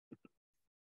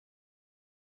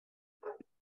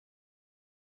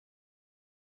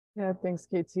Yeah, thanks,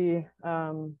 KT.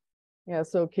 Yeah,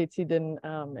 so KT didn't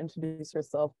introduce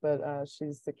herself, but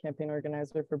she's the campaign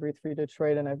organizer for Breathe Free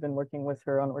Detroit, and I've been working with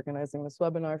her on organizing this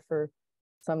webinar for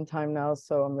some time now.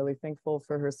 So I'm really thankful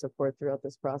for her support throughout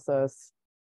this process.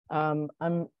 I'm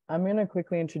going to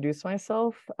quickly introduce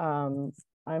myself.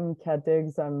 I'm Kat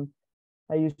Diggs.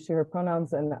 I use she, her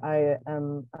pronouns, and I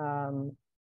am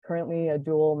currently a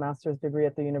dual master's degree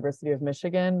at the University of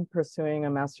Michigan, pursuing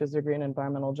a master's degree in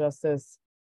environmental justice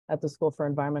at the School for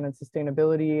Environment and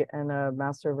Sustainability, and a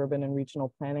Master of Urban and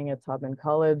Regional Planning at Taubman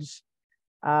College.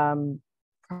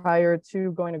 Prior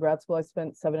to going to grad school, I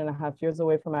spent 7.5 years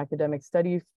away from academic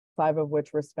study, 5 of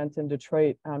which were spent in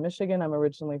Detroit, Michigan. I'm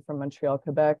originally from Montreal,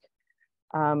 Quebec.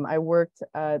 I worked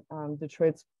at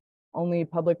Detroit's only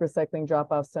public recycling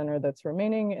drop-off center that's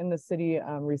remaining in the city,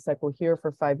 Recycle Here,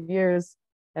 for 5 years.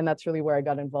 And that's really where I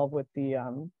got involved with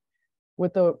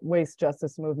the waste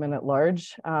justice movement at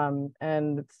large.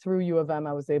 And through U of M,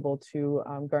 I was able to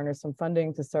garner some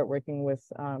funding to start working with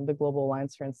the Global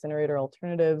Alliance for Incinerator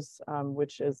Alternatives,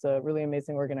 which is a really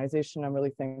amazing organization. I'm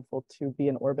really thankful to be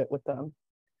in orbit with them.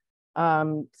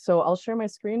 So I'll share my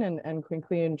screen and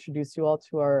quickly introduce you all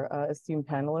to our esteemed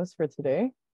panelists for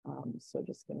today. So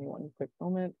just give me one quick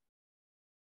moment.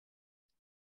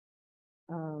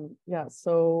 Yeah,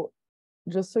 so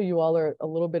just so you all are a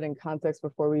little bit in context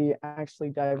before we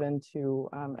actually dive into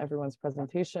everyone's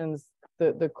presentations,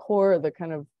 the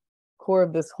kind of core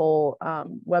of this whole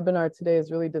webinar today is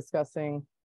really discussing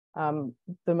the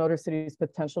Motor City's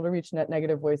potential to reach net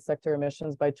negative waste sector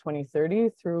emissions by 2030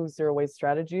 through zero waste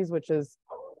strategies, which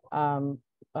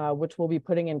we'll be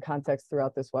putting in context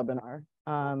throughout this webinar.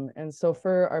 And so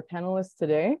for our panelists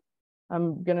today,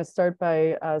 I'm going to start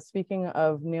by speaking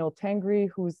of Neil Tangri,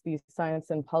 who's the Science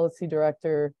and Policy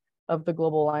Director of the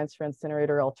Global Alliance for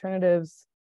Incinerator Alternatives.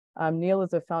 Neil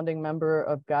is a founding member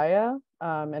of GAIA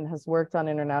and has worked on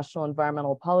international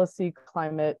environmental policy,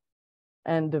 climate,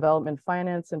 and development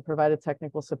finance, and provided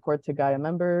technical support to GAIA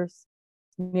members.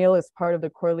 Neil is part of the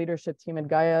core leadership team at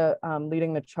GAIA,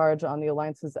 leading the charge on the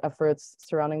Alliance's efforts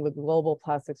surrounding the global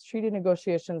plastics treaty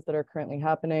negotiations that are currently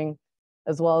happening,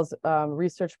 as well as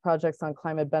research projects on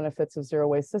climate benefits of zero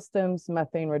waste systems,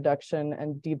 methane reduction,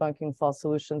 and debunking false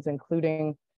solutions,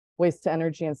 including waste to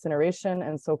energy incineration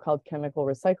and so-called chemical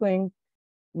recycling.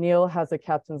 Neil has a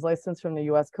captain's license from the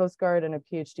US Coast Guard and a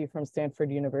PhD from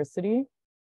Stanford University.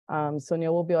 So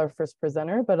Neil will be our first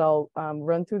presenter, but I'll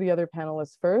run through the other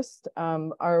panelists first.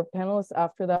 Our panelists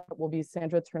after that will be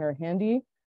Sandra Turner Handy,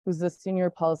 who's the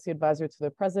Senior Policy Advisor to the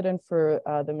President for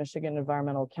the Michigan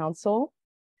Environmental Council.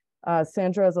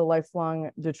 Sandra is a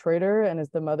lifelong Detroiter and is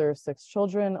the mother of 6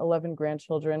 children, 11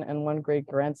 grandchildren, and 1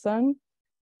 great-grandson.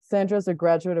 Sandra is a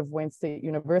graduate of Wayne State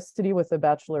University with a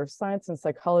Bachelor of Science in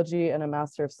Psychology and a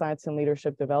Master of Science in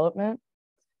Leadership Development.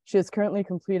 She is currently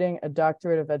completing a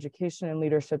Doctorate of Education in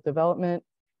Leadership Development.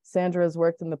 Sandra has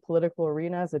worked in the political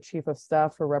arena as a Chief of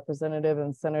Staff for Representative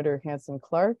and Senator Hanson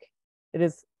Clark. It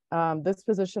is this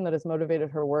position that has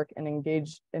motivated her work and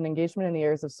engagement in the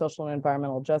areas of social and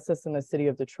environmental justice in the city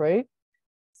of Detroit.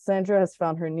 Sandra has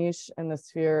found her niche in the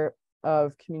sphere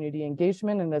of community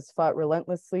engagement and has fought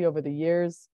relentlessly over the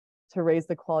years to raise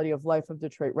the quality of life of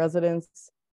Detroit residents.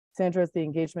 Sandra is the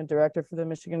engagement director for the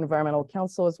Michigan Environmental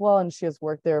Council as well, and she has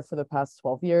worked there for the past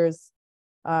 12 years.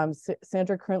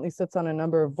 Sandra currently sits on a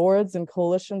number of boards and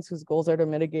coalitions whose goals are to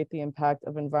mitigate the impact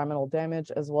of environmental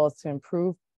damage, as well as to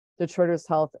improve Detroiters'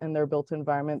 health and their built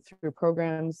environment through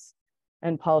programs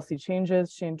and policy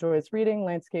changes. She enjoys reading,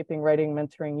 landscaping, writing,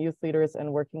 mentoring youth leaders,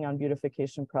 and working on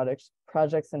beautification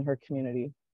projects in her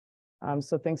community.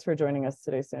 So thanks for joining us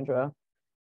today, Sandra.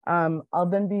 I'll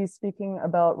then be speaking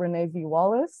about Renee V.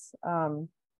 Wallace,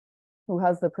 who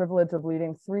has the privilege of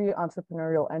leading 3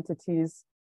 entrepreneurial entities: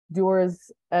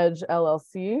 Doers Edge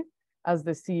LLC as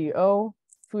the CEO,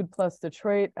 Food Plus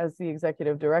Detroit as the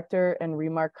executive director, and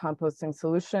Remark Composting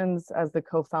Solutions as the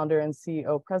co-founder and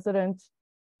CEO president.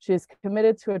 She is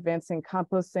committed to advancing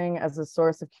composting as a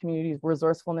source of community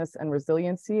resourcefulness and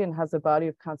resiliency, and has a body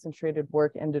of concentrated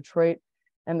work in Detroit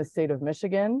and the state of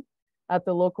Michigan. At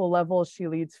the local level, she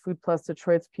leads Food Plus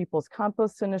Detroit's People's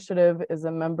Compost Initiative, is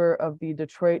a member of the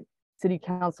Detroit City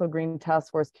Council Green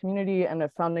Task Force Community, and a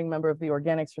founding member of the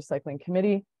Organics Recycling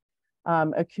Committee,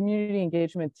 a community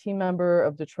engagement team member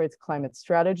of Detroit's Climate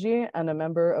Strategy, and a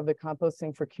member of the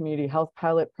Composting for Community Health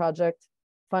pilot project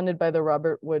funded by the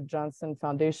Robert Wood Johnson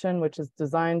Foundation, which is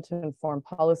designed to inform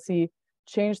policy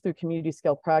change through community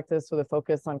scale practice with a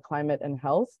focus on climate and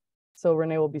health. So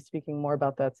Renee will be speaking more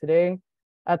about that today.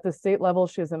 At the state level,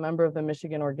 she is a member of the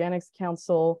Michigan Organics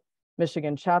Council,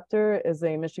 Michigan chapter, is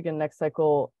a Michigan Next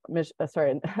Cycle,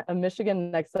 a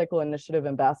Michigan Next Cycle Initiative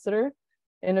ambassador,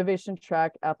 innovation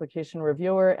track application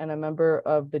reviewer, and a member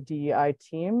of the DEI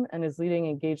team, and is leading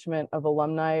engagement of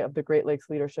alumni of the Great Lakes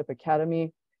Leadership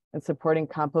Academy and supporting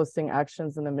composting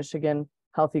actions in the Michigan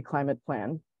Healthy Climate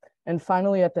Plan. And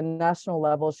finally, at the national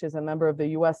level, she is a member of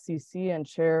the USCC and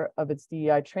chair of its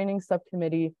DEI training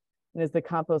subcommittee, and is the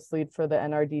compost lead for the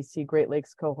NRDC Great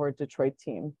Lakes Cohort Detroit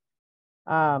team.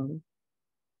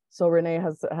 So Renee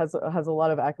has a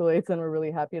lot of accolades, and we're really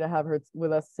happy to have her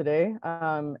with us today.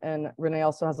 And Renee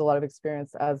also has a lot of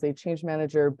experience as a change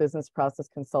manager, business process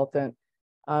consultant,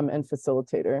 and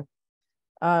facilitator.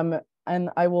 And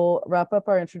I will wrap up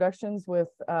our introductions with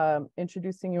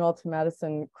introducing you all to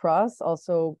Madison Cross,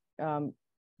 also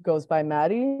goes by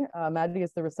Maddie. Maddie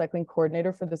is the recycling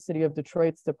coordinator for the City of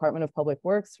Detroit's Department of Public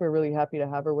Works. We're really happy to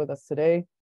have her with us today.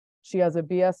 She has a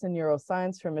BS in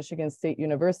neuroscience from Michigan State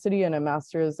University and a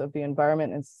master's of the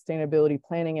environment and sustainability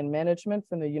planning and management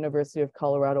from the University of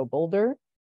Colorado Boulder.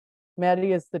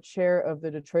 Maddie is the chair of the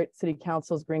Detroit City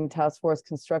Council's Green Task Force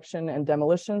Construction and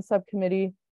Demolition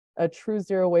Subcommittee, a true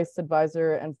zero waste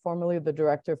advisor, and formerly the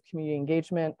director of community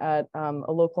engagement at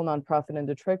a local nonprofit in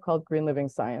Detroit called Green Living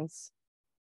Science.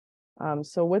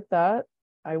 So with that,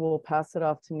 I will pass it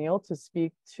off to Neil to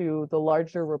speak to the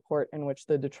larger report in which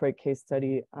the Detroit case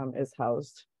study is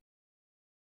housed.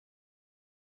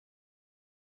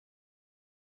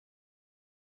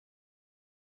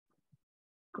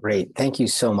 Great, thank you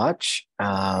so much.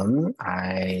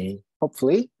 I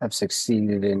hopefully have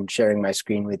succeeded in sharing my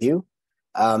screen with you.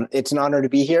 It's an honor to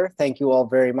be here. Thank you all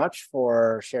very much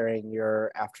for sharing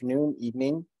your afternoon,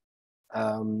 evening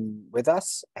with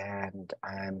us, and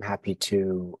I'm happy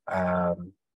to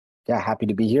happy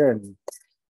to be here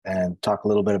and talk a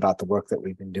little bit about the work that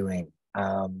we've been doing.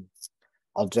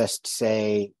 I'll just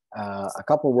say a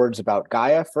couple words about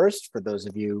GAIA first, for those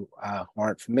of you who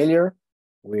aren't familiar.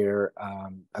 We're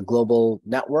a global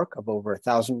network of over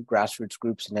 1,000 grassroots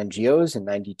groups and NGOs in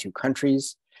 92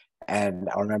 countries, and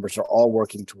our members are all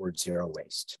working towards zero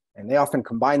waste. And they often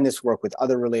combine this work with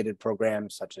other related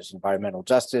programs such as environmental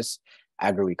justice,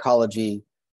 agroecology,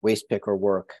 waste picker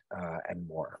work, and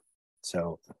more.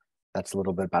 So that's a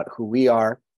little bit about who we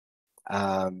are.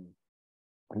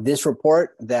 This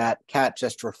report that Kat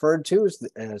just referred to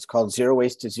is called Zero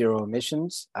Waste to Zero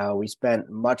Emissions. We spent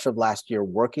much of last year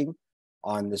working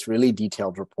on this really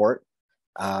detailed report.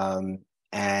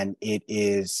 And it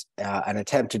is an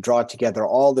attempt to draw together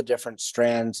all the different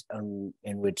strands in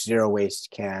which zero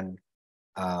waste can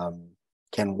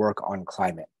work on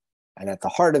climate. And at the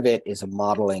heart of it is a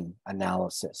modeling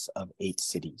analysis of 8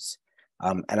 cities.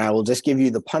 And I will just give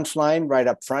you the punchline right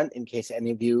up front in case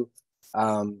any of you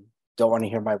don't want to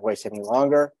hear my voice any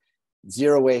longer.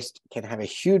 Zero waste can have a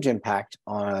huge impact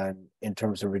in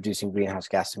terms of reducing greenhouse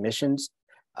gas emissions.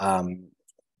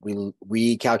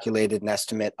 We calculated an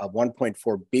estimate of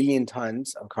 1.4 billion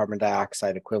tons of carbon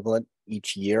dioxide equivalent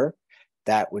each year.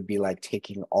 That would be like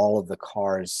taking all of the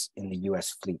cars in the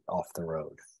US fleet off the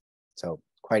road. So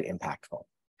quite impactful.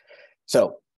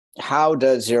 So how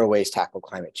does zero waste tackle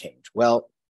climate change? Well,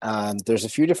 there's a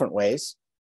few different ways.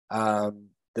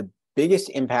 The biggest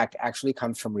impact actually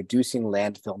comes from reducing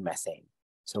landfill methane.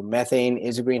 So methane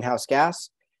is a greenhouse gas.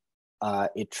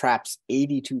 It traps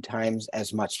 82 times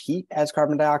as much heat as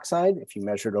carbon dioxide if you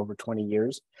measure it over 20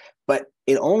 years, but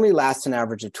it only lasts an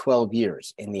average of 12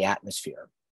 years in the atmosphere,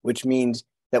 which means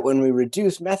that when we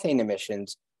reduce methane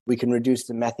emissions, we can reduce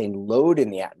the methane load in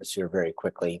the atmosphere very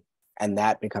quickly, and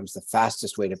that becomes the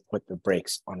fastest way to put the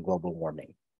brakes on global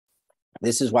warming.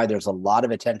 This is why there's a lot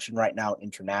of attention right now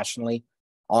internationally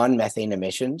on methane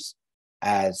emissions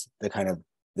as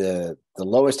the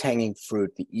lowest hanging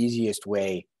fruit, the easiest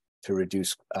way to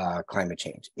reduce climate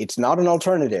change. It's not an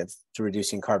alternative to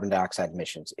reducing carbon dioxide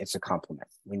emissions. It's a complement.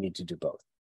 We need to do both.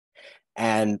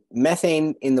 And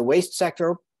methane in the waste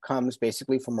sector comes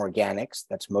basically from organics,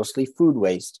 that's mostly food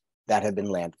waste, that have been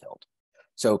landfilled.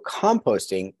 So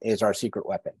composting is our secret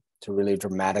weapon to really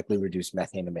dramatically reduce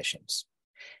methane emissions.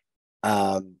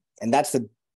 And that's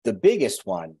the biggest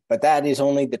one, but that is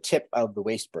only the tip of the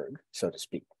iceberg, so to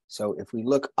speak. So if we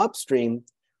look upstream,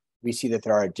 we see that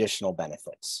there are additional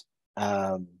benefits.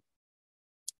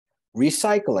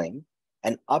 Recycling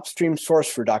and upstream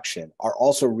source reduction are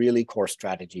also really core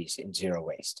strategies in zero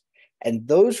waste. And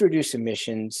those reduce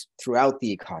emissions throughout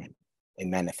the economy, in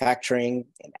manufacturing,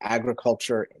 in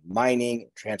agriculture, in mining,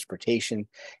 in transportation,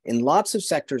 in lots of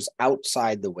sectors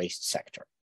outside the waste sector.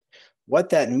 What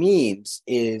that means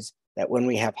is that when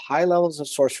we have high levels of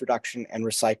source reduction and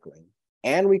recycling,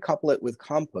 and we couple it with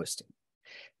composting,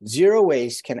 zero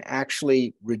waste can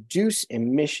actually reduce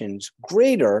emissions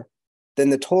greater than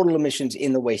the total emissions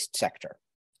in the waste sector.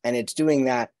 And it's doing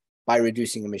that by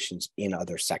reducing emissions in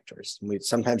other sectors.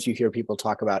 Sometimes you hear people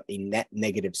talk about a net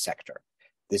negative sector.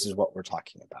 This is what we're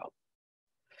talking about.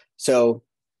 So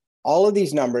all of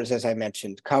these numbers, as I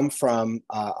mentioned, come from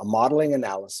a modeling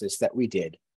analysis that we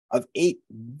did of 8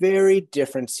 very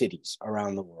different cities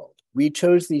around the world. We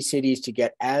chose these cities to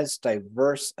get as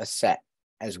diverse a set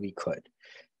as we could.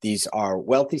 These are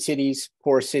wealthy cities,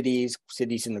 poor cities,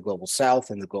 cities in the global south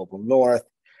and the global north.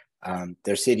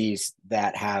 They're cities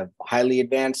that have highly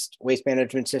advanced waste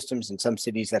management systems and some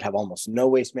cities that have almost no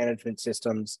waste management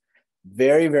systems.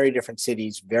 Very, very different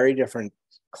cities, very different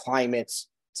climates,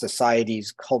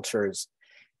 societies, cultures.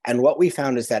 And what we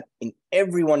found is that in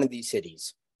every one of these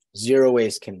cities, zero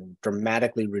waste can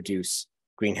dramatically reduce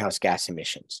greenhouse gas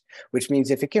emissions, which means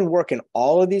if it can work in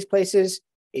all of these places,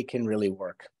 it can really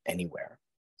work anywhere.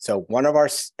 So one of our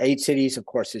 8 cities, of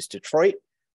course, is Detroit.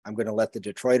 I'm going to let the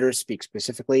Detroiters speak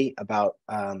specifically about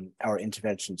our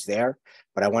interventions there,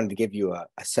 but I wanted to give you a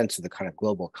sense of the kind of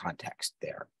global context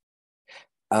there.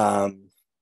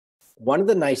 One of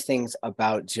the nice things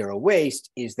about zero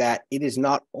waste is that it is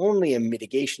not only a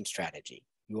mitigation strategy.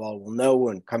 You all will know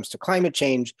when it comes to climate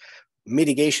change,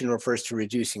 mitigation refers to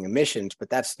reducing emissions, but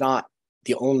that's not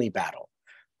the only battle.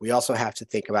 We also have to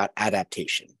think about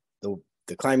adaptation.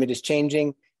 The climate is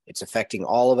changing, it's affecting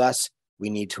all of us,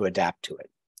 we need to adapt to it.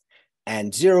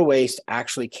 And zero waste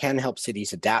actually can help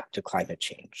cities adapt to climate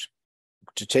change.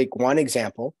 To take one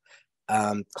example,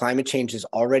 climate change is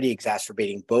already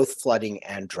exacerbating both flooding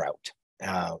and drought,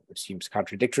 which seems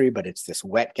contradictory, but it's this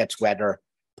wet gets wetter,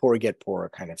 poor get poorer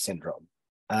kind of syndrome.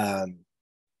 A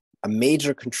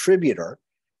major contributor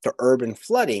to urban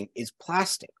flooding is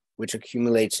plastic, which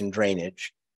accumulates in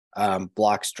drainage,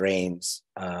 blocks drains,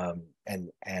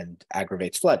 and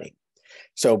aggravates flooding.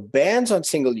 So bans on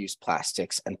single-use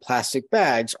plastics and plastic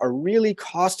bags are really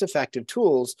cost-effective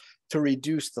tools to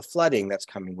reduce the flooding that's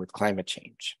coming with climate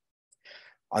change.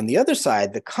 On the other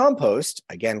side, the compost,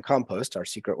 again, compost, our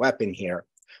secret weapon here,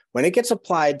 when it gets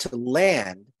applied to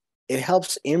land, it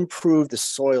helps improve the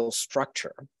soil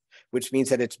structure, which means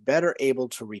that it's better able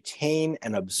to retain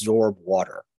and absorb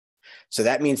water. So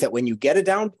that means that when you get a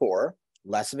downpour,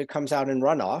 less of it comes out in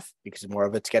runoff because more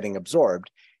of it's getting absorbed.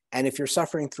 And if you're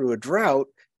suffering through a drought,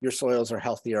 your soils are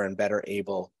healthier and better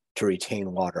able to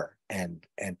retain water and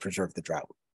preserve the drought.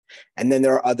 And then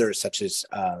there are others such as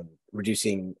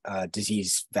reducing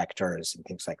disease vectors and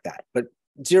things like that. But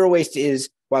zero waste is,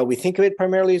 while we think of it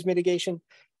primarily as mitigation,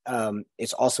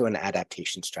 it's also an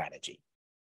adaptation strategy.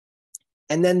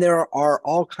 And then there are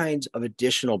all kinds of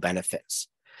additional benefits.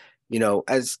 You know,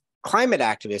 as climate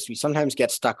activists, we sometimes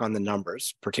get stuck on the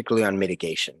numbers, particularly on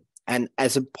mitigation. And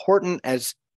as important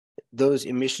as those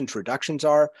emissions reductions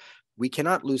are, we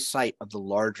cannot lose sight of the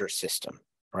larger system,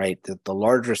 right? The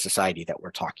larger society that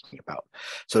we're talking about.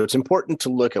 So it's important to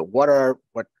look at what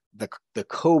the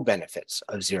co-benefits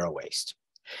of zero waste.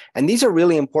 And these are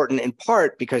really important in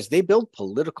part because they build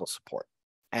political support.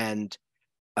 And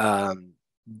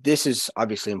this is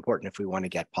obviously important if we want to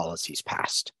get policies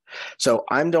passed. So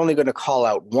I'm only going to call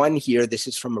out one here. This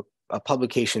is from a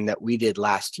publication that we did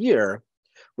last year,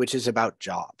 which is about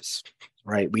jobs,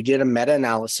 right? We did a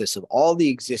meta-analysis of all the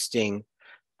existing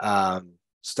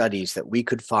studies that we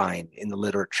could find in the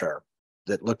literature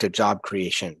that looked at job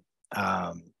creation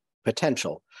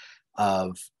potential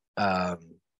of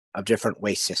different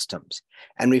waste systems.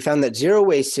 And we found that zero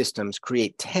waste systems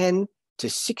create 10 to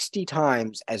 60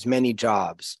 times as many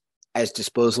jobs as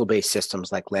disposal-based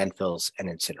systems like landfills and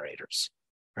incinerators.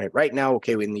 Right now,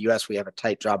 okay, in the US, we have a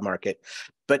tight job market,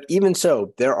 but even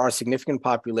so, there are significant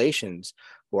populations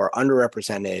who are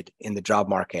underrepresented in the job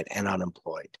market and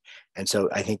unemployed. And so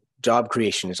I think job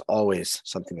creation is always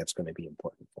something that's going to be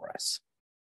important for us.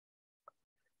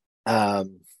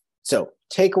 So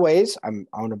takeaways, I'm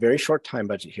on a very short time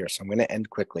budget here, so I'm going to end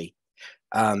quickly.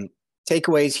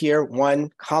 Takeaways here, one,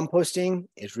 composting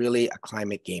is really a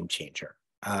climate game changer.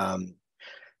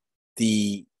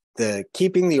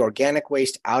 Keeping the organic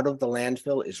waste out of the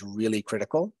landfill is really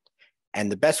critical.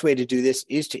 And the best way to do this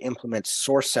is to implement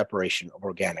source separation of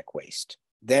organic waste.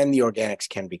 Then the organics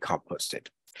can be composted.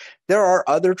 There are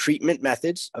other treatment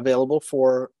methods available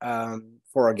for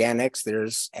organics.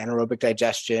 There's anaerobic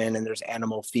digestion and there's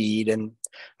animal feed and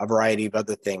a variety of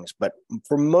other things. But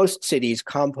for most cities,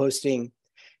 composting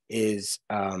is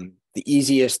the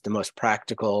easiest, the most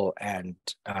practical, and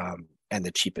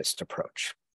the cheapest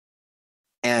approach.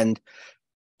 And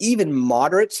even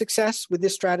moderate success with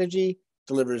this strategy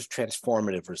delivers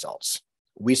transformative results.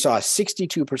 We saw a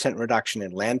 62% reduction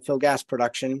in landfill gas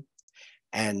production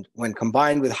And when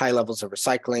combined with high levels of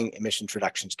recycling, emissions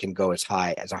reductions can go as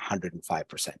high as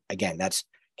 105%. Again, that's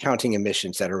counting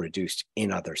emissions that are reduced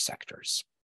in other sectors.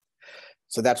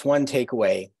 So that's one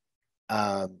takeaway.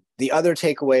 The other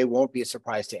takeaway won't be a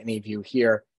surprise to any of you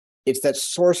here. It's that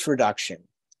source reduction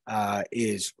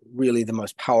is really the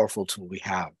most powerful tool we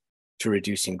have to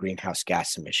reducing greenhouse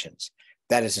gas emissions.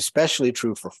 That is especially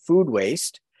true for food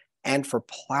waste and for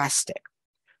plastic.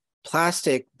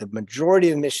 Plastic, the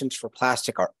majority of emissions for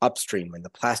plastic are upstream when the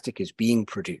plastic is being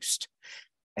produced.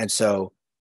 And so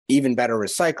even better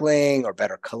recycling or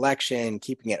better collection,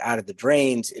 keeping it out of the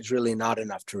drains is really not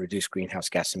enough to reduce greenhouse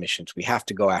gas emissions. We have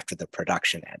to go after the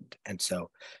production end. And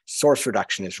so source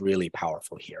reduction is really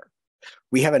powerful here.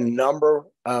 We have a number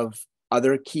of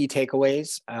other key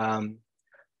takeaways on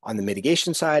the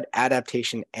mitigation side,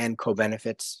 adaptation, and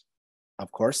co-benefits.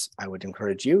 Of course, I would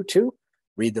encourage you to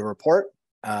read the report.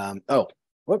 I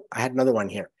had another one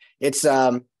here. It's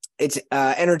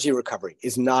energy recovery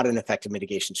is not an effective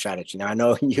mitigation strategy. Now, I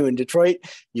know you in Detroit,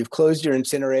 you've closed your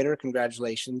incinerator,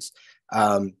 congratulations.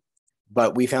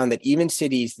 But we found that even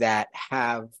cities that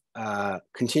have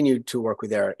continued to work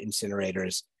with their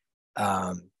incinerators,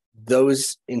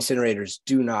 those incinerators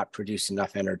do not produce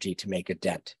enough energy to make a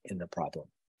dent in the problem.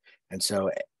 And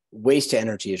so waste to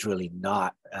energy is really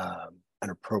not an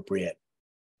appropriate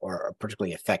or a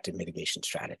particularly effective mitigation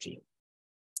strategy.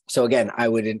 So again, I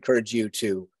would encourage you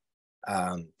to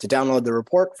download the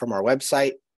report from our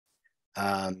website.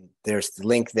 There's the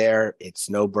link there. It's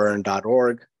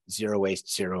noburn.org, zero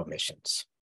waste, zero emissions.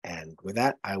 And with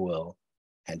that, I will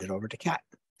hand it over to Kat.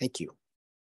 Thank you.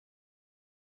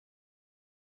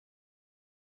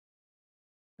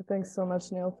 Thanks so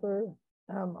much, Neil, for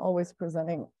always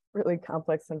presenting really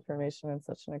complex information in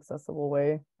such an accessible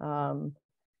way.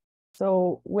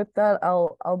 So with that,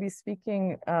 I'll be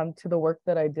speaking to the work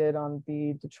that I did on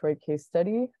the Detroit case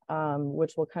study,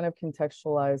 which will kind of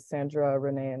contextualize Sandra,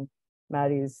 Renee, and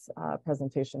Maddie's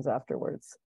presentations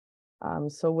afterwards.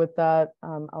 So with that,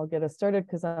 I'll get us started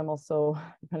because I'm also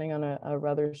running on a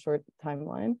rather short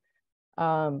timeline.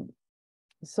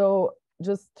 So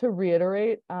just to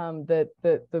reiterate that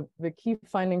the key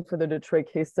finding for the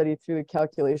Detroit case study through the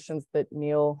calculations that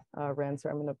Neil ran, so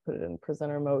I'm going to put it in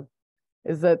presenter mode,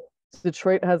 is that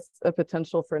Detroit has a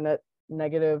potential for net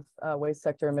negative waste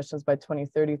sector emissions by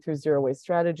 2030 through zero waste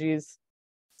strategies.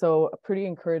 So pretty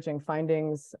encouraging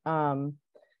findings. And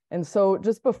so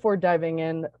just before diving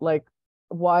in, like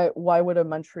why would a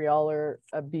Montrealer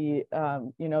be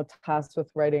tasked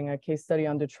with writing a case study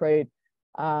on Detroit?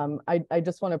 I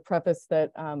just want to preface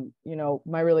that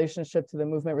my relationship to the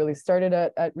movement really started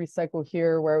at Recycle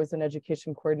Here, where I was an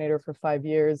education coordinator for 5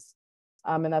 years.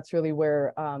 And that's really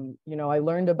where, I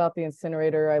learned about the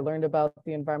incinerator. I learned about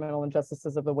the environmental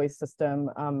injustices of the waste system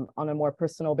on a more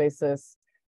personal basis.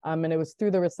 And it was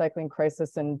through the recycling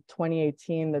crisis in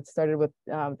 2018 that started with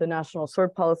the national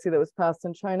sort policy that was passed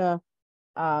in China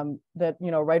that,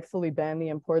 rightfully banned the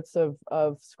imports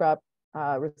of scrap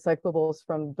recyclables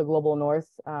from the global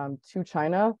north to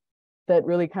China. That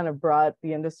really kind of brought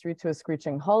the industry to a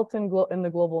screeching halt in the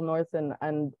global north,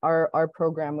 and our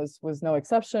program was no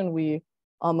exception. We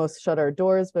almost shut our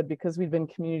doors, but because we've been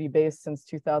community-based since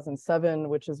 2007,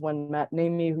 which is when Matt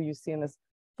Namey, who you see in this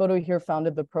photo here,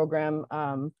 founded the program,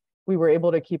 we were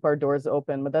able to keep our doors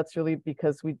open. But that's really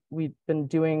because we've been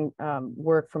doing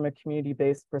work from a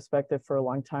community-based perspective for a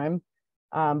long time.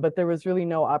 But there was really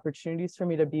no opportunities for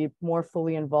me to be more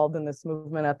fully involved in this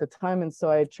movement at the time. And so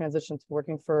I transitioned to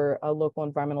working for a local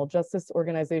environmental justice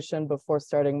organization before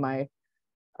starting my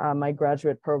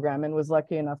graduate program, and was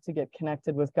lucky enough to get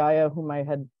connected with GAIA, whom I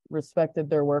had respected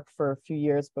their work for a few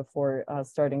years before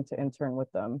starting to intern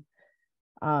with them.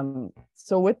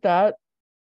 So with that,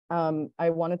 I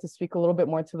wanted to speak a little bit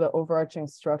more to the overarching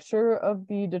structure of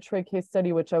the Detroit case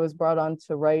study, which I was brought on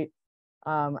to write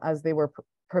as they were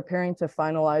preparing to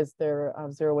finalize their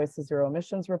zero waste to zero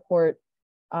emissions report.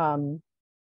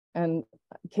 And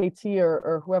KT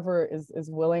or whoever is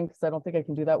willing, because I don't think I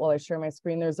can do that while I share my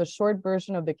screen, there's a short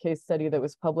version of the case study that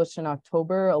was published in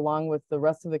October, along with the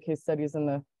rest of the case studies in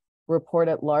the report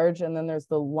at large. And then there's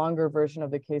the longer version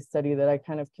of the case study that I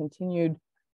kind of continued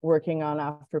working on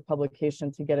after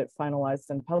publication to get it finalized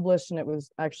and published. And it was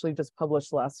actually just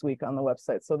published last week on the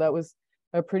website. So that was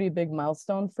a pretty big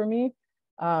milestone for me.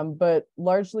 But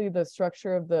largely the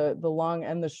structure of the long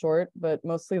and the short, but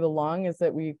mostly the long, is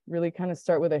that we really kind of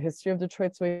start with a history of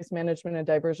Detroit's waste management and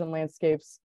diversion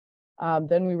landscapes.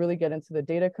 Then we really get into the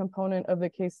data component of the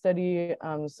case study.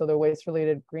 So the waste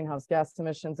related greenhouse gas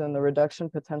emissions and the reduction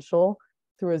potential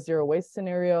through a zero waste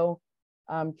scenario,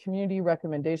 community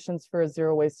recommendations for a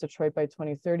zero waste Detroit by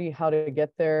 2030, how to get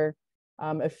there,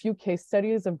 a few case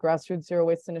studies of grassroots zero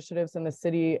waste initiatives in the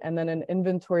city, and then an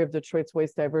inventory of Detroit's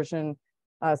waste diversion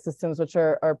systems, which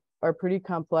are pretty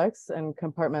complex and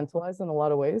compartmentalized in a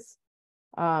lot of ways.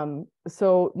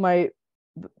 So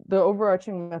the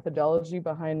overarching methodology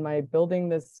behind my building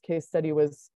this case study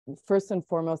was first and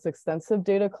foremost extensive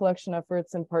data collection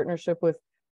efforts in partnership with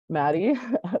Maddie,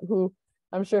 who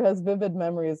I'm sure has vivid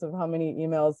memories of how many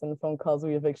emails and phone calls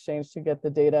we have exchanged to get the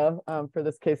data for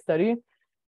this case study.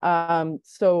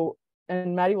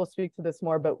 And Maddie will speak to this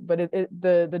more, but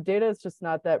the data is just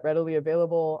not that readily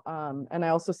available. And I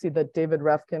also see that David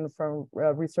Refkin from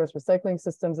Resource Recycling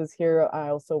Systems is here. I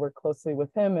also work closely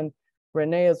with him and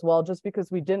Renee as well, just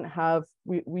because we didn't have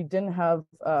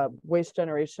waste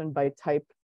generation by type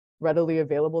readily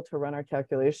available to run our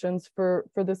calculations for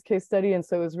this case study. And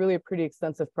so it was really a pretty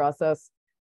extensive process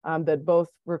that both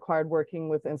required working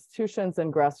with institutions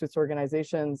and grassroots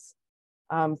organizations.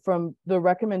 From the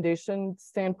recommendation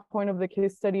standpoint of the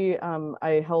case study,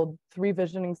 I held 3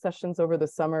 visioning sessions over the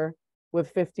summer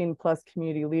with 15 plus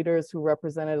community leaders who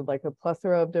represented like a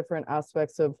plethora of different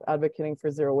aspects of advocating for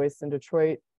zero waste in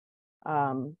Detroit.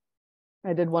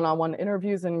 I did one-on-one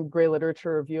interviews and gray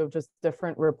literature review of just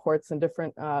different reports and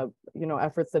different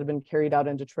efforts that have been carried out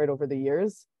in Detroit over the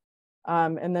years.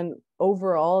 And then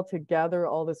overall, to gather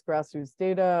all this grassroots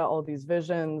data, all these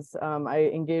visions,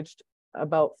 I engaged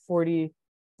about 40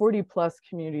 plus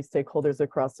community stakeholders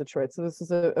across Detroit. So this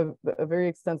is a very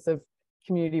extensive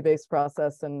community-based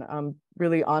process, and I'm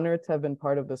really honored to have been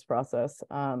part of this process,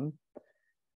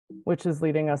 which is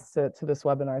leading us to this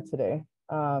webinar today.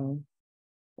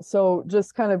 So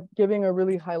just kind of giving a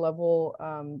really high level,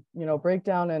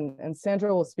 breakdown, and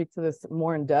Sandra will speak to this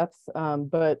more in depth,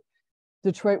 but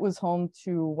Detroit was home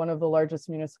to one of the largest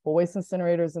municipal waste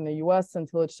incinerators in the US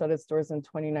until it shut its doors in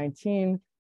 2019.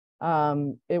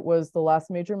 It was the last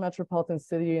major metropolitan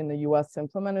city in the US to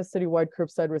implement a citywide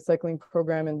curbside recycling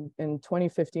program in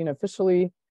 2015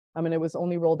 officially. And it was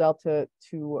only rolled out to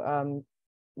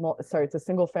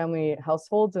single family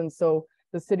households. And so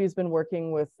the city's been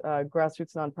working with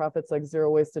grassroots nonprofits like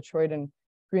Zero Waste Detroit and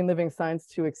Green Living Science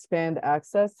to expand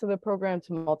access to the program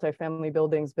to multifamily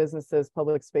buildings, businesses,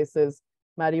 public spaces.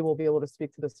 Maddie will be able to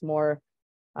speak to this more.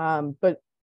 But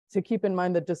to keep in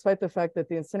mind that despite the fact that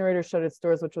the incinerator shut its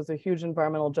doors, which was a huge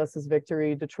environmental justice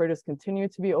victory, Detroiters continue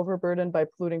to be overburdened by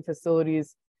polluting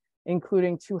facilities,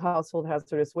 including 2 household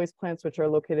hazardous waste plants, which are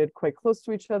located quite close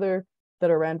to each other, that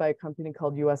are ran by a company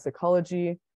called US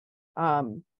Ecology.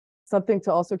 Something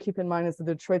to also keep in mind is the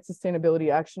Detroit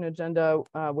Sustainability Action Agenda,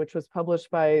 which was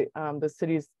published by the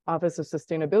city's Office of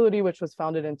Sustainability, which was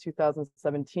founded in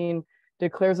 2017,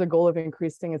 declares a goal of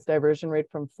increasing its diversion rate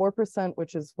from 4%,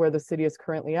 which is where the city is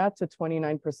currently at, to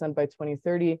 29% by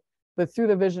 2030. But through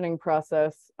the visioning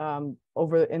process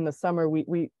over in the summer,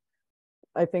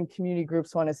 I think community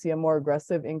groups want to see a more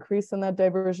aggressive increase in that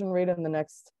diversion rate in the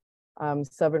next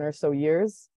 7 or so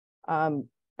years.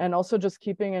 And also just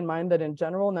keeping in mind that in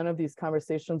general, none of these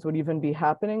conversations would even be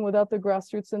happening without the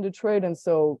grassroots in Detroit. And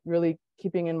so really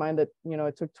keeping in mind that,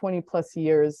 it took 20 plus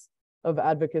years of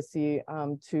advocacy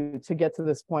to get to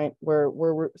this point where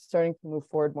we're starting to move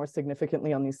forward more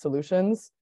significantly on these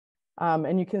solutions.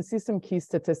 And you can see some key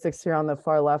statistics here on the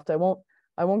far left. I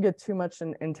won't get too much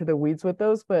into the weeds with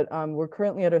those, but we're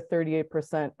currently at a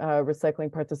 38%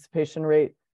 recycling participation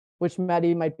rate, which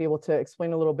Maddie might be able to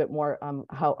explain a little bit more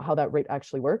how that rate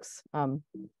actually works.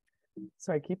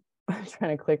 So I keep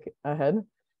trying to click ahead.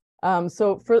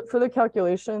 So for the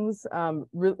calculations,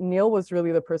 Neil was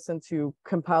really the person to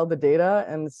compile the data.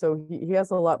 And so he has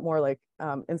a lot more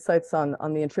insights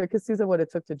on the intricacies of what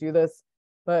it took to do this.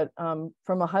 But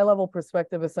from a high level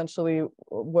perspective, essentially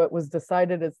what was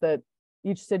decided is that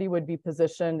each city would be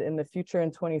positioned in the future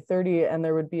in 2030, and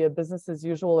there would be a business as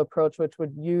usual approach, which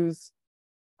would use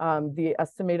the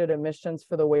estimated emissions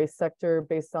for the waste sector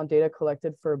based on data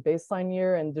collected for a baseline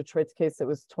year. In Detroit's case, it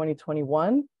was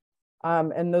 2021.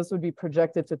 And those would be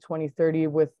projected to 2030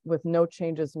 with no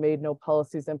changes made, no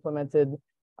policies implemented,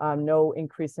 no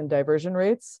increase in diversion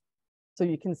rates. So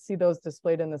you can see those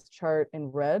displayed in this chart in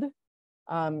red.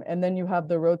 And then you have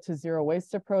the road to zero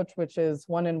waste approach, which is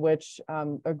one in which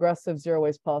aggressive zero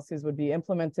waste policies would be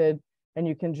implemented. And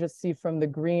you can just see from the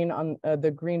green on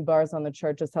the green bars on the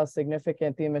chart just how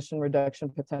significant the emission reduction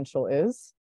potential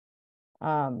is.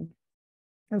 And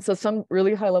so some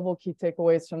really high level key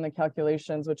takeaways from the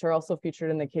calculations, which are also featured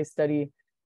in the case study,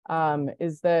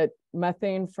 is that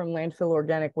methane from landfill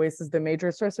organic waste is the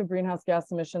major source of greenhouse gas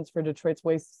emissions for Detroit's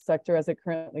waste sector as it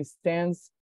currently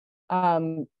stands.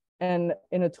 And in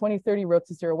a 2030 road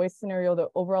to zero waste scenario, the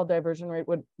overall diversion rate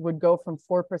would go from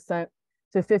 4%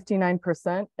 to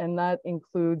 59%, and that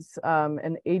includes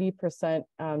an 80%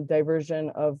 diversion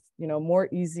of, more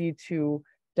easy to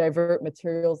divert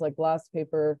materials like glass,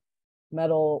 paper,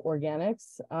 metal,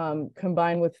 organics,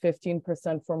 combined with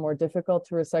 15% for more difficult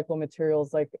to recycle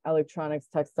materials like electronics,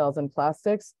 textiles, and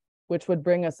plastics, which would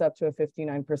bring us up to a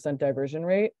 59% diversion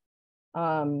rate.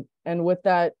 And with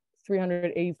that,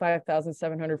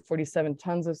 385,747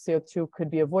 tons of CO2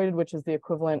 could be avoided, which is the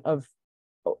equivalent of,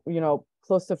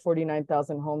 close to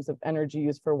 49,000 homes of energy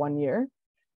used for 1 year.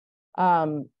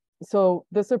 So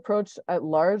this approach at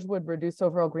large would reduce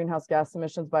overall greenhouse gas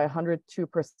emissions by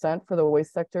 102% for the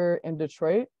waste sector in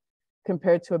Detroit,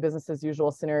 compared to a business as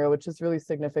usual scenario, which is really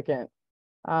significant.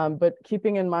 But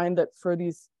keeping in mind that for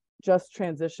these just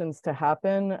transitions to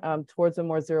happen towards a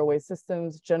more zero waste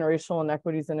systems, generational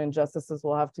inequities and injustices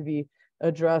will have to be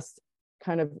addressed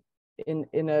kind of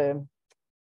in a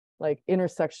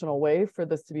intersectional way for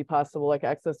this to be possible, like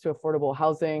access to affordable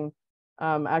housing,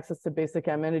 access to basic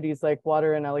amenities like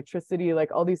water and electricity,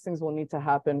 like all these things will need to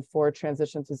happen for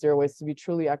transition to zero waste to be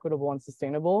truly equitable and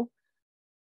sustainable.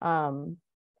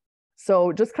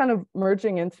 So just kind of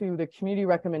merging into the community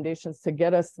recommendations to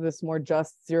get us to this more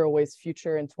just zero waste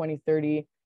future in 2030.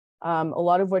 A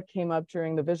lot of what came up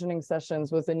during the visioning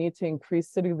sessions was the need to increase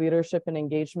city leadership and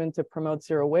engagement to promote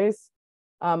zero waste.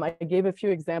 I gave a few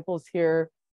examples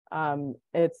here.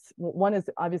 One is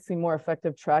obviously more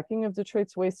effective tracking of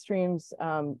Detroit's waste streams.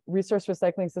 Resource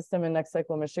recycling system in Next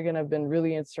Cycle, Michigan have been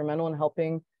really instrumental in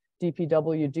helping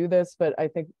DPW do this, but I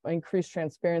think increased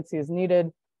transparency is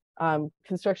needed.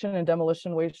 Construction and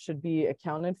demolition waste should be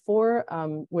accounted for,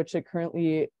 which it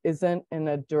currently isn't in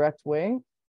a direct way.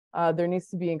 There needs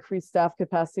to be increased staff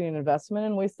capacity and investment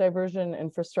in waste diversion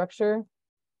infrastructure.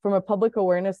 From a public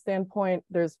awareness standpoint,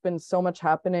 there's been so much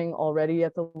happening already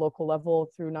at the local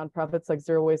level through nonprofits like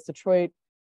Zero Waste Detroit,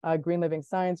 Green Living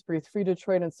Science, Breathe Free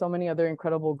Detroit, and so many other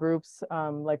incredible groups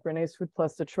like Renee's Food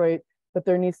Plus Detroit. But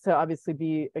there needs to obviously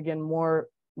be, again, more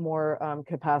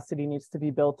capacity needs to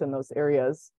be built in those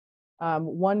areas.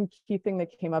 One key thing that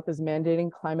came up is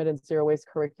mandating climate and zero waste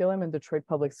curriculum in Detroit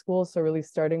public schools. So really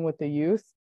starting with the youth,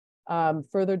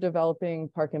 further developing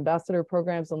park ambassador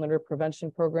programs and litter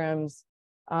prevention programs,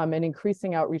 and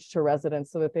increasing outreach to residents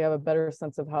so that they have a better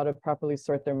sense of how to properly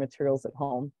sort their materials at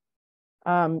home.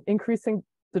 Increasing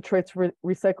Detroit's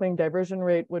recycling diversion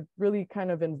rate would really kind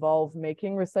of involve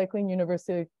making recycling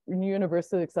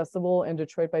universally accessible in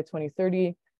Detroit by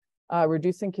 2030,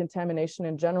 reducing contamination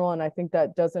in general. And I think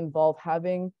that does involve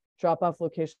having drop-off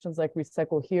locations like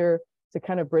Recycle Here to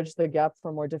kind of bridge the gap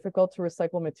for more difficult to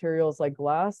recycle materials like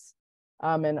glass,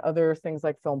 and other things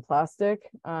like film plastic,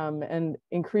 and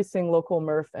increasing local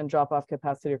MRF and drop-off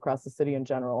capacity across the city in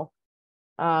general.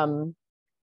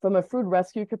 From a food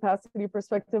rescue capacity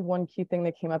perspective, one key thing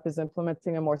that came up is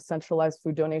implementing a more centralized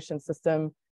food donation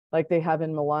system like they have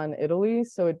in Milan, Italy.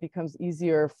 So it becomes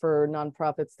easier for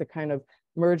nonprofits to kind of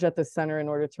merge at the center in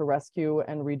order to rescue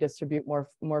and redistribute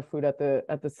more food at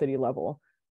the city level.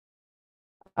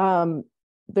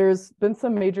 There's been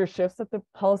some major shifts at the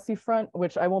policy front,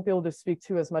 which I won't be able to speak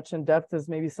to as much in depth as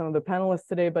maybe some of the panelists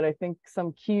today, but I think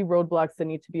some key roadblocks that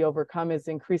need to be overcome is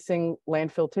increasing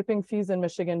landfill tipping fees in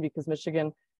Michigan, because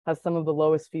Michigan has some of the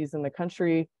lowest fees in the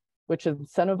country, which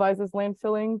incentivizes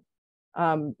landfilling.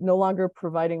 No longer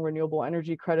providing renewable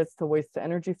energy credits to waste to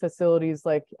energy facilities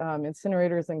like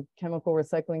incinerators and chemical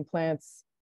recycling plants.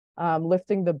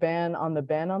 Lifting the ban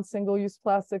on single-use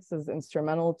plastics is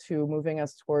instrumental to moving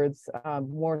us towards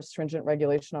more stringent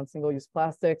regulation on single-use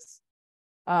plastics.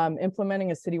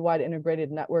 Implementing a citywide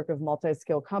integrated network of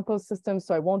multi-scale compost systems.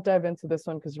 So I won't dive into this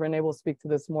one because Renee will speak to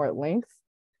this more at length.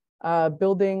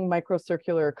 Building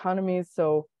microcircular economies.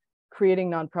 So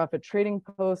creating nonprofit trading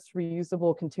posts,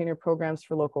 reusable container programs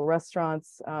for local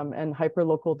restaurants, and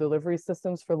hyperlocal delivery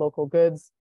systems for local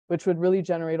goods, which would really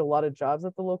generate a lot of jobs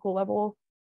at the local level.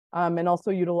 And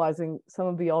also utilizing some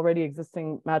of the already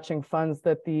existing matching funds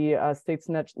that the state's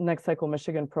Next Cycle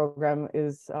Michigan program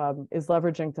is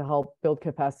leveraging to help build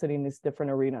capacity in these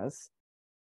different arenas.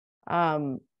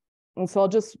 And so I'll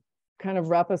just kind of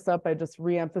wrap us up by just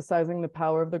re-emphasizing the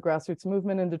power of the grassroots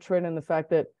movement in Detroit and the fact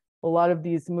that a lot of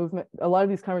these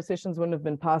conversations wouldn't have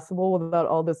been possible without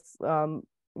all this,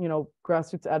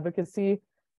 grassroots advocacy.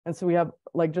 And so we have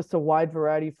like just a wide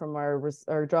variety from our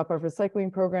drop-off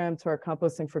recycling program to our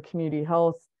composting for community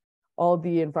health, all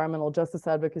the environmental justice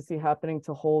advocacy happening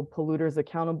to hold polluters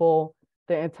accountable,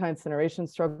 the anti-incineration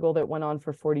struggle that went on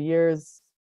for 40 years,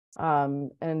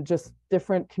 and just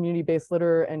different community-based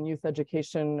litter and youth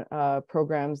education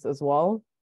programs as well.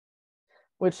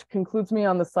 Which concludes me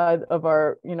on the side of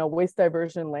our, waste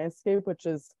diversion landscape, which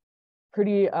is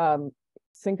pretty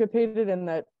syncopated in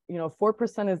that,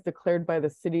 4% is declared by the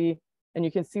city, and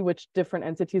you can see which different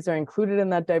entities are included in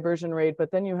that diversion rate.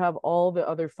 But then you have all the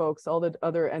other folks, all the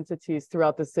other entities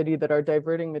throughout the city that are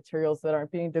diverting materials that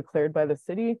aren't being declared by the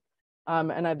city.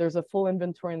 There's a full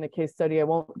inventory in the case study. I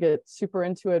won't get super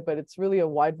into it, but it's really a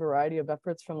wide variety of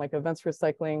efforts from like events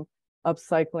recycling,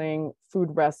 upcycling,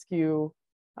 food rescue.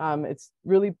 It's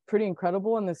really pretty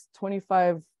incredible. And this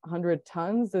 2,500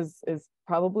 tons is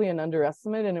probably an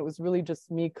underestimate. And it was really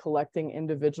just me collecting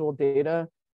individual data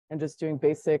and just doing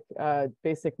basic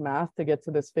math to get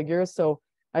to this figure. So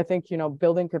I think,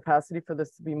 building capacity for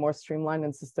this to be more streamlined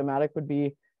and systematic would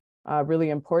be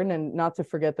really important. And not to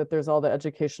forget that there's all the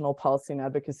educational policy and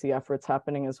advocacy efforts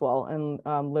happening as well.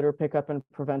 And litter pickup and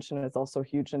prevention is also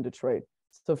huge in Detroit.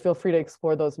 So feel free to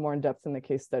explore those more in depth in the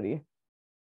case study.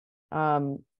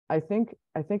 I think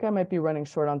I might be running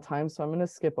short on time, so I'm going to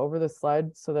skip over this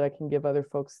slide so that I can give other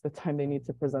folks the time they need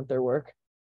to present their work.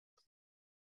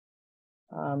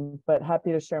 But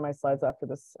happy to share my slides after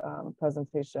this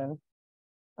presentation.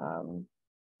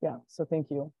 Yeah, so thank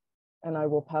you. And I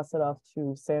will pass it off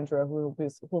to Sandra, who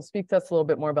will speak to us a little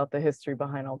bit more about the history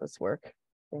behind all this work.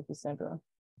 Thank you, Sandra.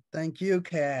 Thank you,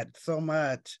 Kat, so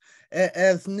much.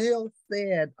 As Neil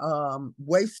said,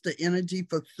 waste-to-energy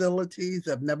facilities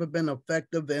have never been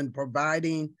effective in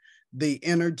providing the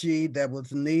energy that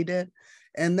was needed.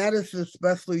 And that is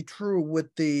especially true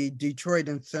with the Detroit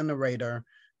Incinerator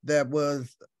that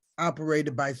was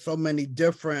operated by so many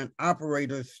different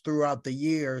operators throughout the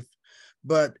years.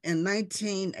 But in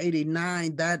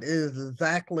 1989, that is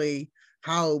exactly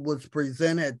how it was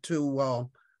presented to,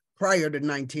 prior to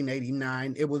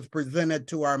 1989, it was presented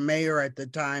to our mayor at the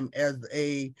time as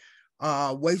a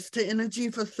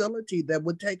waste-to-energy facility that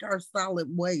would take our solid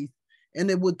waste and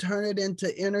it would turn it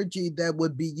into energy that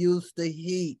would be used to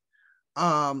heat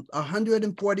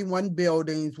 141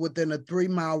 buildings within a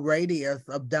 3-mile radius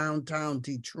of downtown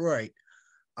Detroit.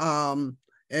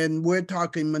 And we're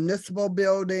talking municipal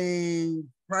buildings,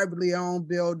 privately owned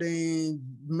buildings,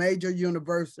 major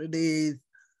universities.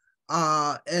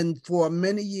 And for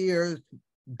many years,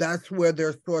 that's where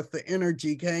their source of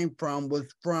energy came from,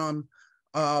 was from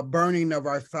burning of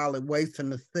our solid waste in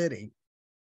the city.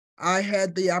 I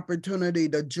had the opportunity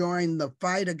to join the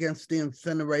fight against the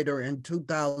incinerator in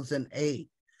 2008.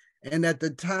 And at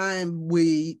the time,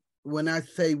 when I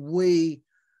say we,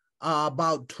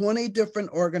 about 20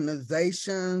 different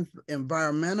organizations,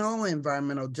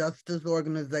 environmental justice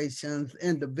organizations,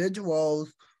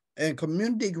 individuals, and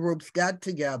community groups got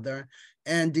together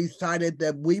and decided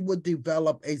that we would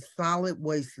develop a solid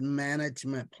waste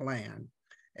management plan.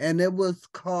 And it was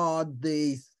called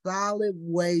the Solid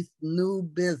Waste New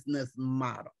Business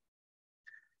Model.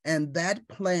 And that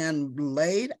plan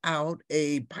laid out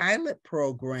a pilot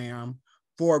program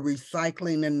for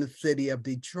recycling in the city of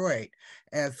Detroit.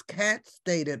 As Kat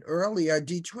stated earlier,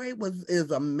 Detroit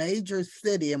is a major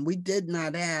city, and we did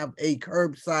not have a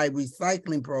curbside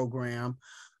recycling program.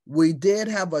 We did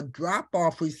have a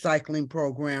drop-off recycling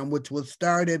program, which was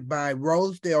started by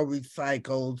Rosedale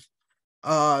Recycles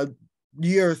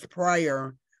years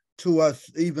prior to us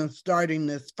even starting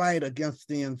this fight against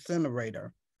the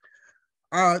incinerator.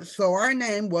 So our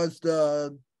name was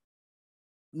the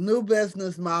New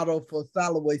Business Model for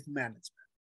Solid Waste Management.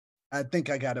 I think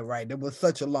I got it right. It was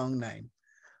such a long name.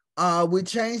 We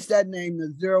changed that name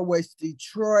to Zero Waste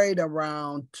Detroit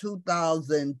around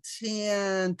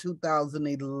 2010,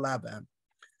 2011.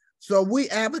 So we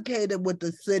advocated with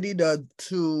the city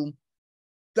to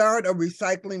start a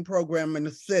recycling program in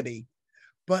the city.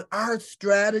 But our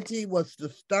strategy was to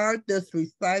start this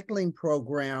recycling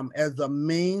program as a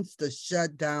means to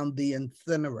shut down the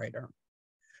incinerator.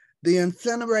 The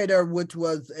incinerator, which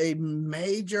was a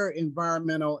major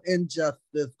environmental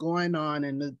injustice going on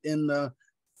in the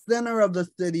center of the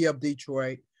city of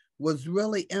Detroit, was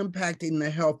really impacting the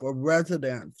health of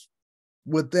residents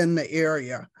within the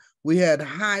area. We had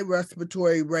high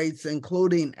respiratory rates,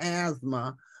 including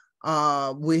asthma.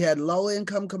 We had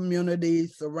low-income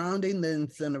communities surrounding the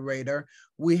incinerator.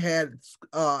 We had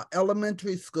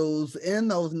elementary schools in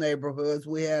those neighborhoods.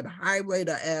 We had high rate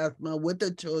of asthma with the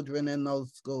children in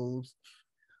those schools.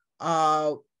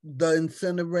 The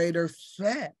incinerator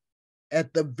sat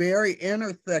at the very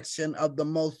intersection of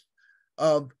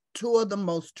two of the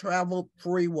most traveled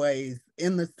freeways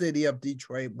in the city of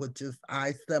Detroit, which is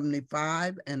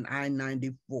I-75 and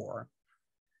I-94.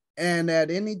 And at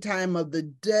any time of the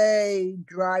day,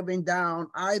 driving down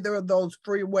either of those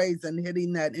freeways and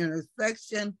hitting that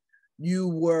intersection, you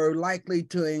were likely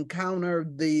to encounter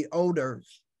the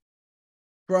odors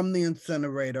from the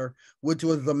incinerator, which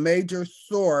was a major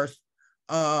source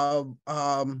of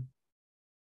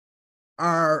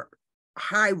our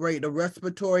high rate of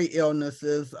respiratory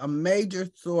illnesses, a major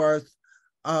source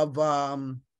of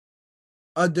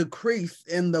a decrease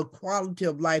in the quality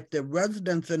of life that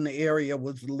residents in the area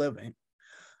was living.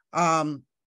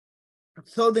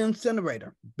 So the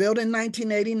incinerator, built in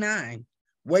 1989,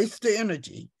 waste to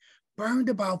energy, burned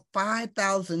about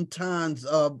 5,000 tons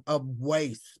of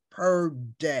waste per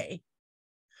day.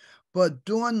 But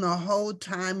during the whole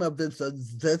time of its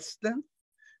existence,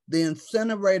 the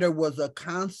incinerator was a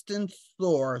constant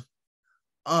source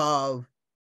of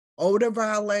odor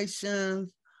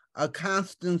violations, a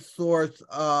constant source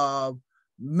of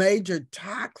major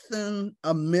toxin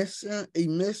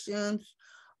emissions.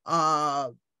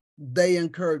 They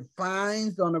incurred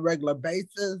fines on a regular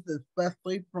basis,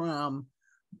 especially from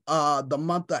the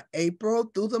month of April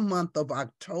through the month of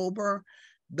October.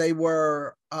 They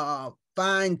were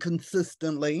fined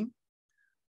consistently.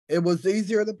 It was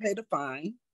easier to pay the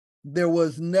fine. There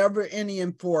was never any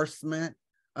enforcement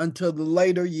until the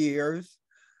later years.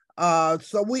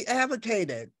 So we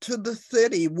advocated to the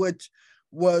city, which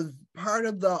was part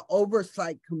of the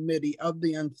oversight committee of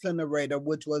the incinerator,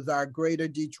 which was our Greater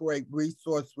Detroit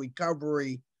Resource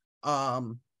Recovery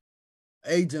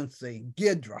Agency,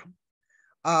 GIDRA.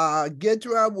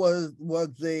 GIDRA was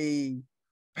a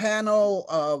panel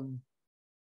of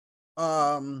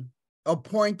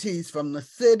appointees from the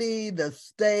city, the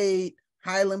state,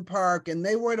 Highland Park, and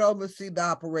they were to oversee the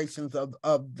operations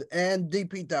and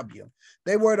DPW.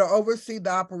 They were to oversee the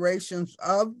operations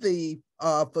of the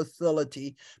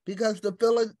facility, because the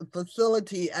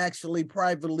facility, actually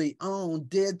privately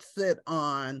owned, did sit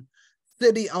on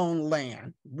city-owned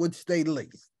land, which they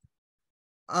leased.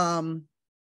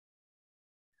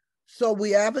 So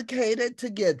we advocated to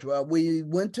GIDRA. We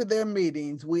went to their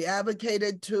meetings. We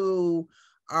advocated to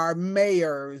our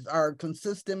mayors, our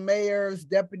consistent mayors,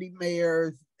 deputy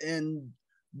mayors, and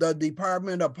the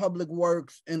Department of Public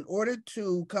Works in order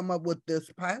to come up with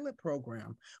this pilot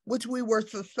program, which we were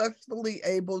successfully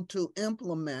able to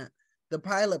implement the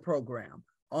pilot program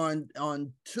on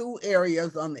two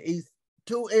areas on the east,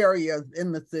 two areas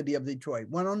in the city of Detroit,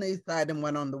 one on the east side and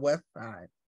one on the west side.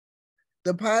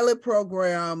 The pilot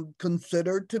program,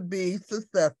 considered to be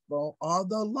successful,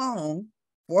 although long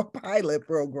for a pilot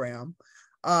program,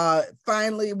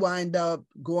 finally wind up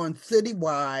going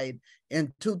citywide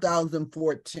in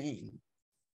 2014.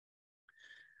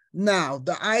 Now,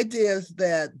 the idea is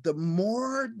that the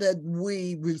more that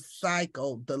we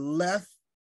recycle, the less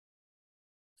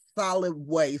solid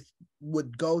waste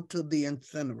would go to the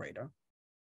incinerator.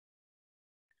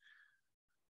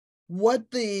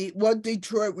 What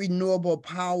Detroit Renewable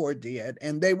Power did,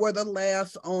 and they were the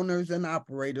last owners and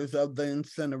operators of the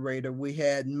incinerator. We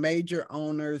had major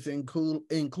owners,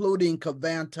 including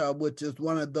Covanta, which is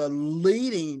one of the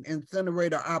leading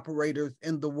incinerator operators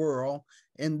in the world,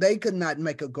 and they could not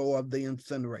make a go of the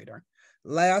incinerator.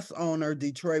 Last owner,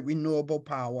 Detroit Renewable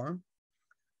Power,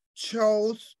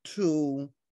 chose to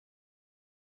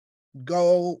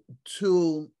go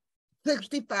to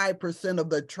 65% of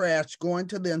the trash going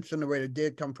to the incinerator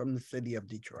did come from the city of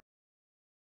Detroit.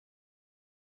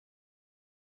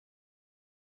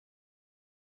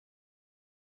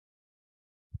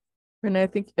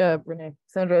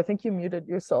 Sandra, I think you muted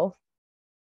yourself.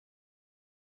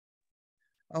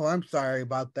 Oh, I'm sorry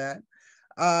about that.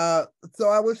 So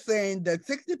I was saying that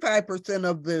 65%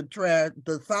 of the trash,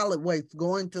 the solid waste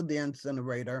going to the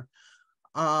incinerator,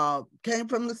 came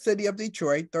from the city of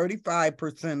Detroit.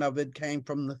 35% of it came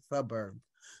from the suburbs.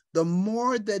 The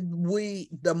more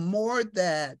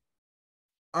that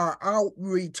our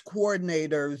outreach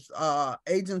coordinators,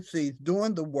 agencies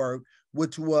doing the work,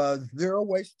 which was Zero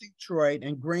Waste Detroit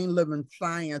and Green Living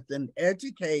Science, and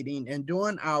educating and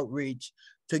doing outreach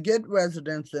to get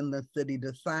residents in the city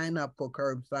to sign up for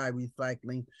curbside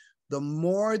recycling, the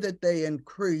more that they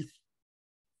increase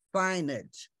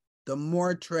signage, the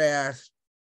more trash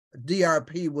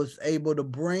DRP was able to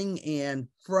bring in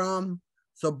from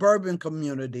suburban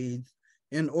communities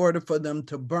in order for them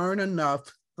to burn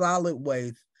enough solid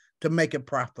waste to make it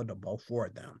profitable for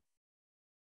them.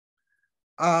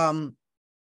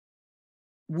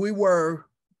 We were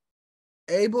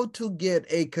able to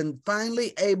get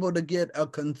finally able to get a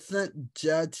consent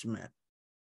judgment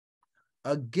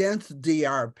against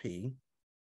DRP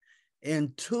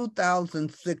in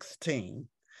 2016.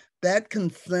 That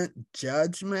consent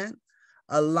judgment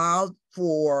allowed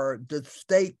for the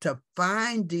state to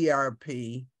fine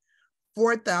DRP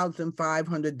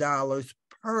 $4,500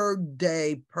 per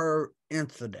day per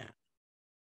incident,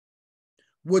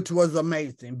 which was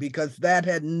amazing because that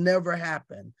had never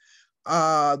happened.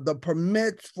 The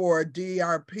permits for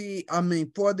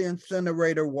DRP, for the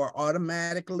incinerator were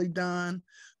automatically done.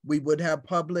 We would have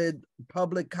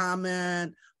public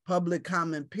comment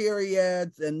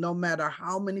periods, and no matter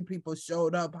how many people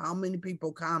showed up, how many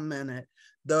people commented,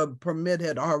 the permit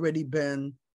had already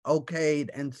been okayed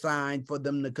and signed for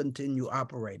them to continue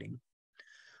operating.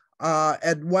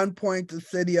 At one point, the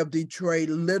city of Detroit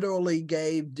literally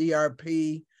gave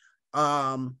DRP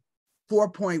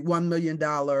 $4.1 million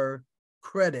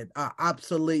credit,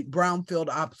 brownfield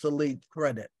obsolete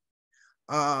credit,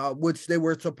 which they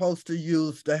were supposed to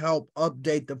use to help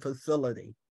update the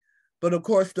facility. But of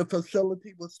course, the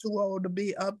facility was too old to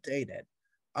be updated,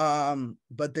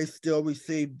 but they still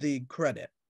received the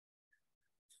credit.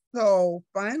 So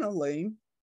finally,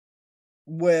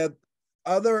 with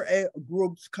other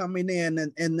groups coming in,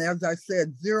 and as I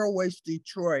said, Zero Waste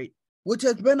Detroit, which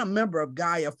has been a member of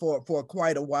GAIA for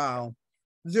quite a while.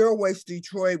 Zero Waste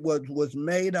Detroit was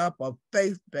made up of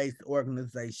faith-based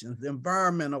organizations,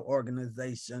 environmental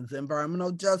organizations,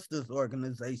 environmental justice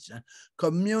organizations,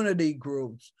 community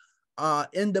groups,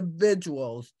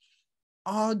 individuals,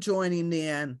 all joining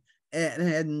in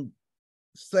and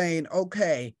saying,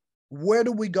 okay, where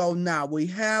do we go now? We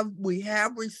have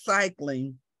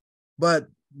recycling, but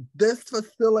this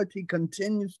facility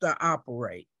continues to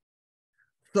operate.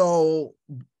 So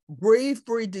Breathe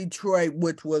Free Detroit,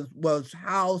 which was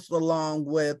housed along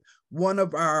with one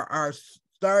of our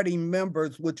starting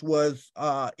members, which was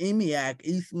EMEAC,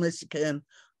 East Michigan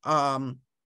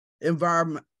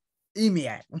Environment,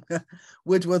 EMEAC,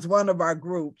 which was one of our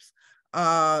groups.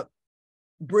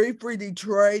 Breathe Free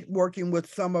Detroit, working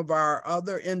with some of our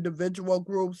other individual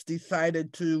groups,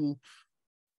 decided to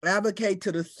advocate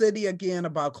to the city again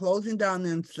about closing down the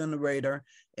incinerator,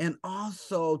 and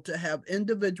also to have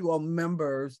individual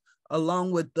members,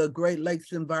 along with the Great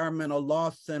Lakes Environmental Law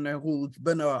Center, who's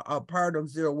been a part of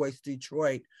Zero Waste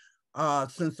Detroit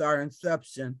since our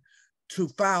inception, to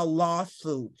file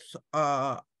lawsuits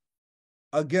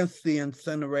against the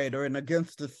incinerator and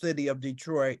against the city of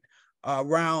Detroit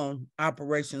around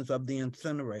operations of the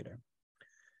incinerator.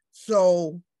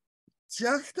 So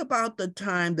just about the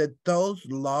time that those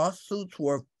lawsuits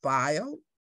were filed,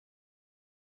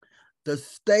 the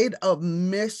state of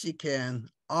Michigan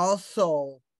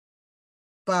also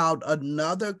filed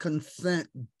another consent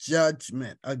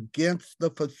judgment against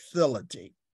the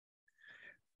facility.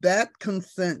 That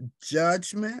consent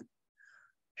judgment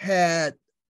had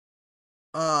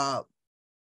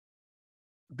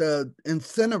the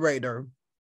incinerator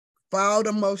filed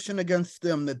a motion against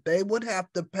them that they would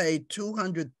have to pay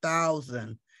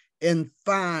 $200,000 in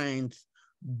fines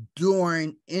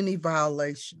during any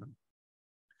violation.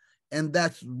 And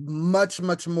that's much,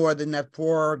 much more than that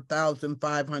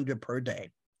 $4,500 per day.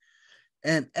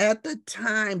 And at the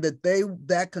time that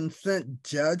that consent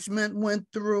judgment went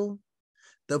through,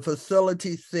 the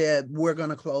facility said, we're going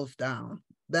to close down.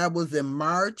 That was in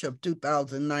March of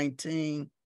 2019.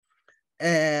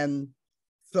 And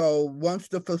so once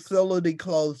the facility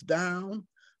closed down,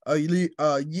 a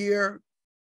year,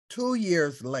 2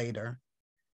 years later,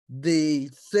 the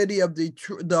city of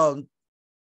Detroit,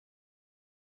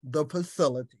 the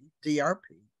facility, DRP,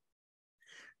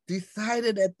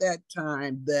 decided at that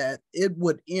time that it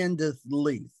would end its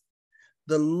lease.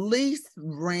 The lease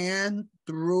ran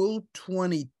through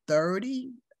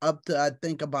 2030 up to, I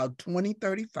think, about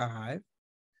 2035.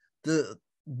 The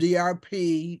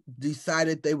DRP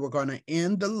decided they were going to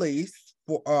end the lease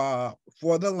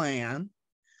for the land.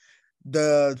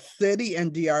 The city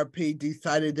and DRP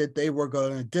decided that they were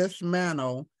going to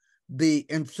dismantle the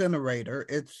incinerator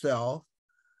itself.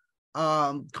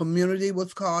 Community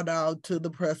was called out to the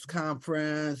press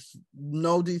conference.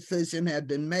 No decision had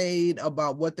been made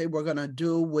about what they were going to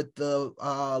do with the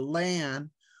land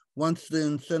once the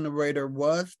incinerator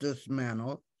was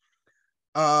dismantled.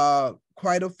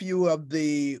 Quite a few of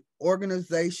the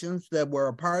organizations that were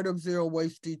a part of Zero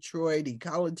Waste Detroit,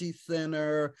 Ecology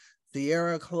Center,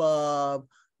 Sierra Club,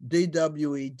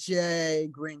 DWEJ,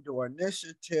 Green Door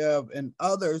Initiative, and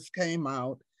others came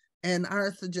out. And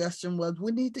our suggestion was,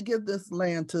 we need to give this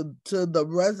land to the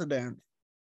residents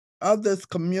of this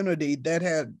community that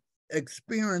had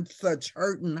experienced such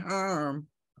hurt and harm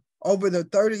over the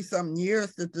 30-something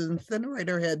years that the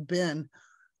incinerator had been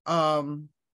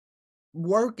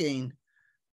working.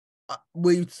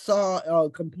 We saw a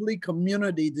complete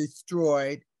community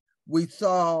destroyed. We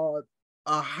saw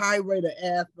a high rate of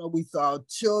asthma. We saw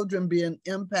children being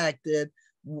impacted,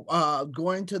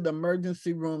 going to the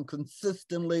emergency room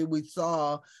consistently. We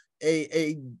saw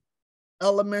a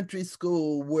elementary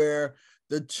school where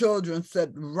the children sat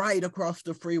right across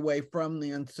the freeway from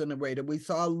the incinerator. We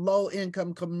saw a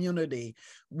low-income community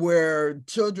where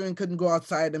children couldn't go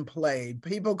outside and play.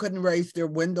 People couldn't raise their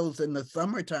windows in the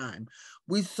summertime.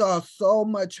 We saw so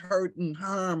much hurt and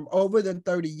harm over the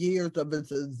 30 years of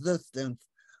its existence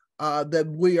that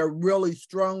we are really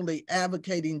strongly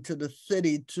advocating to the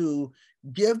city to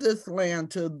give this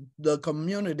land to the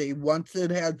community once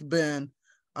it has been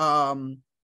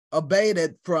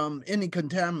abated from any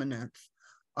contaminants,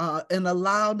 and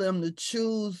allow them to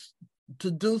choose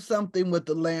to do something with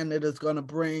the land that is going to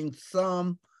bring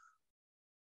some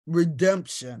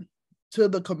redemption to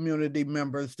the community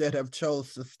members that have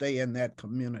chose to stay in that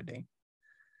community.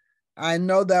 I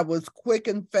know that was quick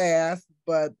and fast,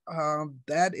 but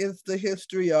that is the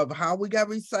history of how we got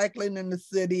recycling in the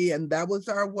city, and that was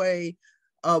our way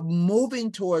of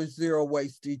moving towards zero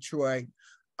waste Detroit.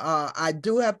 I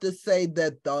do have to say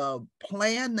that the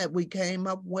plan that we came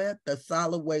up with, the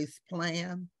solid waste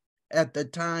plan at the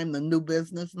time, the new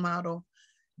business model,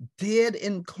 did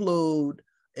include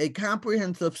a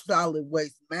comprehensive solid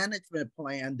waste management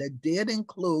plan that did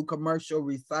include commercial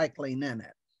recycling in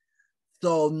it.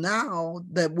 So now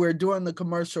that we're doing the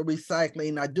commercial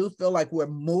recycling, I do feel like we're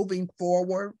moving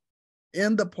forward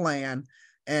in the plan.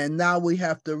 And now we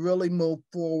have to really move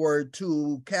forward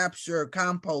to capture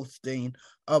composting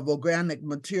of organic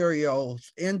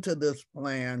materials into this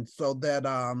plan so that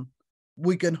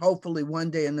we can hopefully one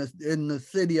day in the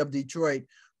city of Detroit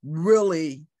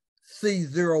really see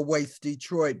zero waste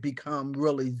Detroit become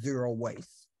really zero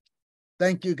waste.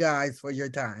 Thank you guys for your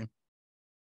time.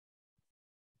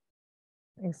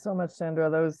 Thanks so much, Sandra.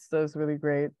 That was really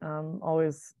great.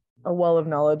 Always a well of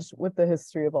knowledge with the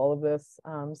history of all of this.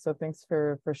 So thanks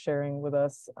for sharing with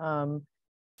us.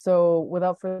 So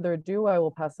without further ado, I will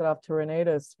pass it off to Renee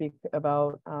to speak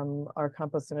about our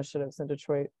compost initiatives in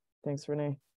Detroit. Thanks,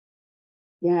 Renee.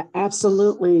 Yeah,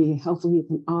 absolutely. Hopefully you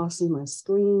can all see my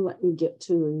screen. Let me get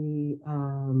to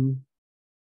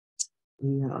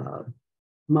the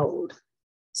mode.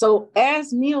 So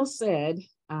as Neil said,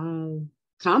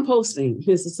 composting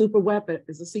is a super weapon,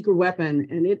 is a secret weapon,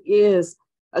 and it is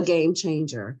a game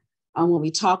changer. When we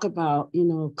talk about,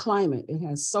 climate, it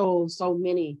has so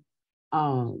many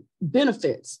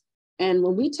benefits. And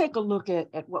when we take a look at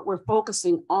what we're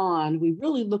focusing on, we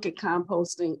really look at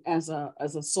composting as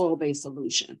a soil-based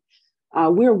solution.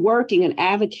 We're working and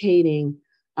advocating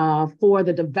for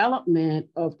the development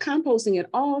of composting at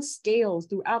all scales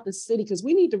throughout the city, because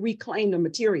we need to reclaim the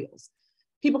materials.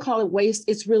 People call it waste,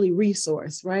 it's really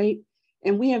resource, right?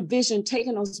 And we envision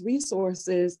taking those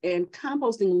resources and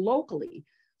composting locally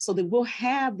so that we'll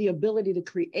have the ability to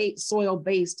create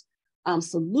soil-based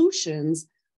solutions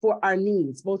for our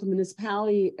needs, both the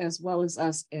municipality as well as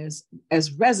us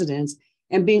as residents,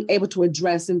 and being able to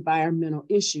address environmental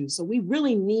issues. So we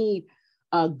really need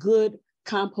a good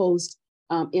compost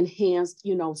enhanced,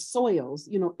 soils,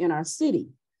 in our city.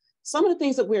 Some of the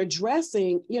things that we're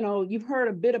addressing, you've heard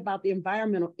a bit about the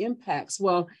environmental impacts.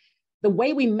 Well, the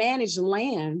way we manage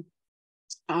land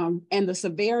and the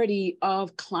severity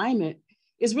of climate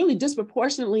is really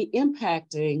disproportionately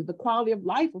impacting the quality of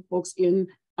life of folks in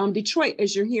Detroit,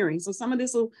 as you're hearing. So some of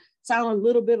this will sound a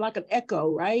little bit like an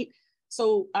echo, right?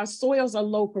 So our soils are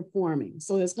low performing.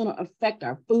 So it's going to affect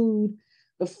our food,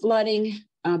 the flooding,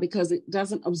 because it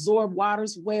doesn't absorb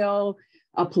waters well,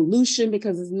 pollution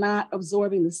because it's not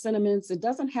absorbing the sediments. It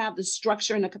doesn't have the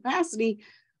structure and the capacity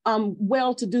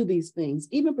well to do these things,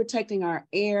 even protecting our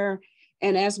air.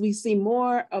 And as we see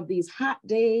more of these hot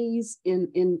days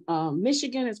in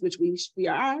Michigan, as which we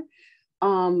are,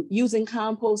 using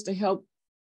compost to help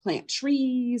plant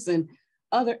trees and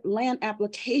other land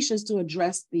applications to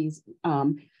address these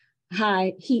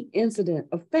high heat incident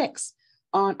effects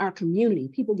on our community.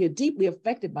 People get deeply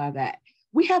affected by that.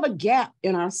 We have a gap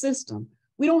in our system.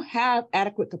 We don't have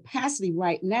adequate capacity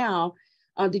right now.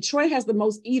 Detroit has the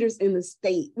most eaters in the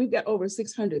state. We've got over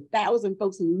 600,000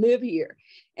 folks who live here.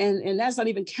 And that's not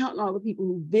even counting all the people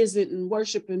who visit and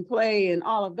worship and play and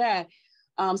all of that.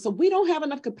 So we don't have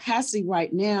enough capacity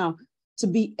right now to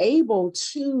be able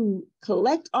to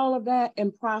collect all of that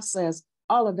and process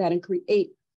all of that and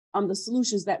create the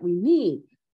solutions that we need.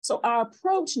 So our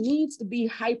approach needs to be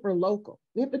hyper-local.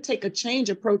 We have to take a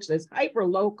change approach that's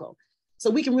hyper-local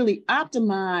so we can really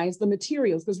optimize the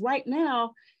materials. Because right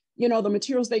now, the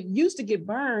materials that used to get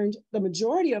burned, the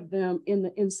majority of them in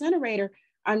the incinerator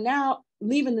are now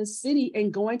leaving the city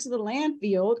and going to the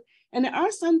landfill. And there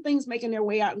are some things making their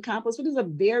way out in compost, but it's a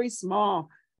very small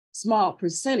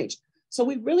percentage. So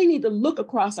we really need to look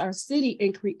across our city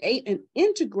and create an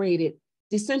integrated,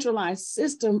 decentralized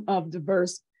system of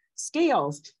diverse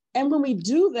scales. And when we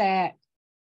do that,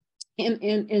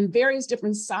 in various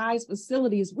different size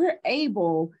facilities, we're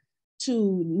able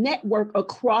to network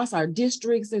across our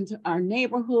districts into our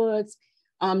neighborhoods.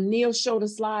 Neil showed a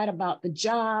slide about the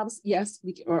jobs. Yes,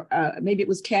 or maybe it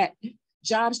was Kat,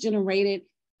 jobs generated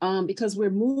because we're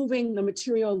moving the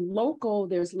material local.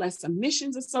 There's less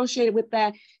emissions associated with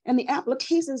that. And the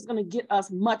application is going to get us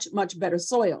much, much better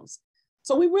soils.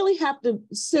 So we really have to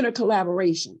center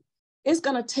collaboration. It's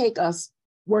going to take us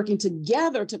working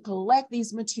together to collect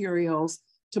these materials,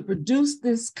 to produce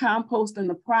this compost and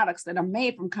the products that are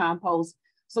made from compost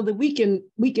so that we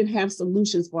can have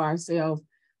solutions for ourselves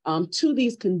to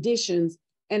these conditions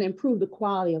and improve the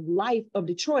quality of life of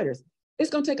Detroiters. It's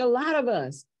going to take a lot of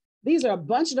us. These are a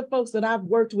bunch of the folks that I've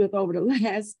worked with over the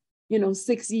last,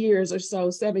 6 years or so,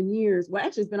 7 years. Well,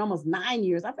 actually, it's been almost 9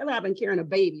 years. I feel like I've been carrying a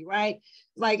baby, right?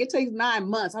 Like it takes 9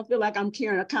 months. I feel like I'm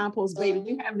carrying a compost baby.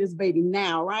 We're having this baby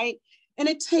now, right? And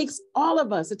it takes all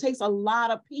of us. It takes a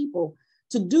lot of people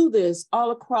to do this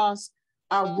all across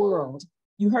our world.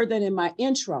 You heard that in my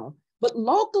intro. But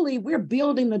locally, we're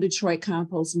building the Detroit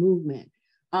compost movement.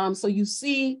 So you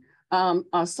see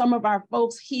some of our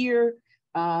folks here.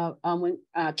 When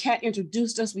Kat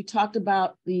introduced us, we talked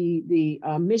about the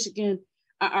Michigan,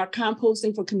 our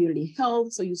composting for community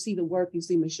health. So you see the work, you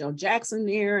see Michelle Jackson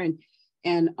there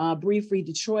and Breathe Free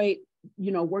Detroit,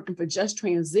 working for just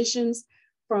transitions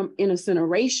from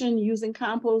incineration using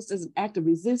compost as an act of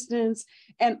resistance,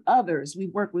 and others. We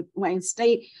work with Wayne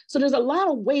State. So there's a lot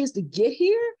of ways to get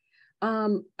here.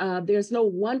 There's no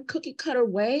one cookie cutter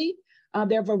way.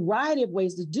 There are a variety of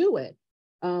ways to do it.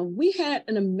 We had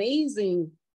an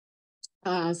amazing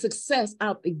success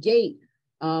out the gate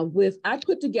I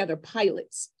put together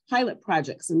pilot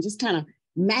projects and just kind of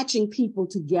matching people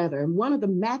together. And one of the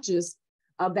matches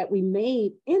that we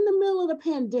made in the middle of the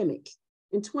pandemic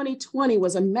in 2020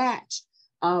 was a match.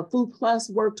 Food Plus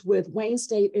worked with Wayne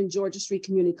State and Georgia Street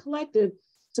Community Collective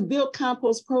to build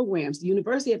compost programs. The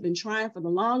university had been trying for the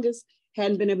longest,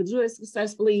 hadn't been able to do it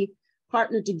successfully,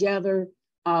 partnered together.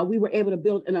 We were able to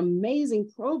build an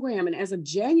amazing program. And as of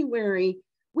January,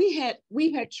 we had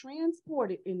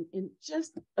transported in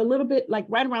just a little bit, like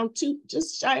right around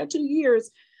just shy of 2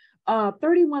 years,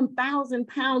 31,000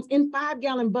 pounds in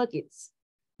 5-gallon buckets,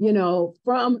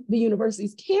 from the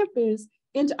university's campus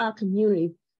into our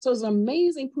community. So it's an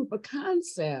amazing proof of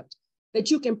concept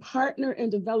that you can partner and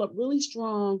develop really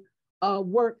strong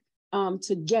work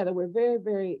together. We're very,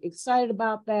 very excited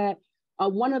about that.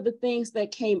 One of the things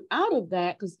that came out of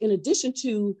that, because in addition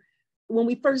to when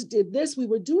we first did this, we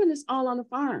were doing this all on the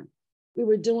farm. We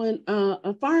were doing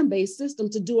a farm-based system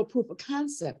to do a proof of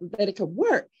concept that it could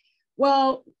work.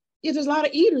 Well, there's a lot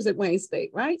of eaters at Wayne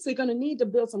State, right? So you're going to need to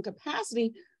build some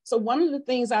capacity. So one of the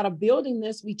things out of building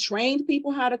this, we trained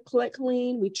people how to collect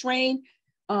clean. We trained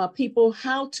people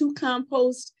how to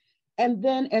compost. And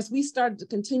then as we started to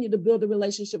continue to build a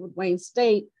relationship with Wayne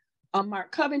State,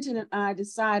 Mark Covington and I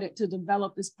decided to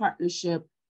develop this partnership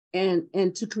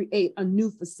and to create a new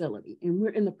facility. And we're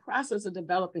in the process of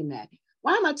developing that.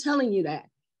 Why am I telling you that?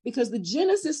 Because the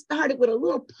genesis started with a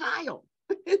little pile.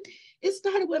 It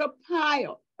started with a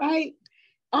pile, right?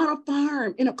 On a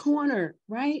farm, in a corner,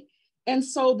 right? And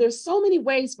so there's so many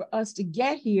ways for us to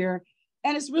get here,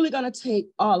 and it's really going to take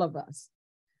all of us.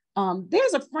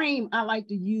 There's a frame I like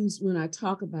to use when I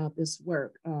talk about this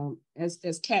work.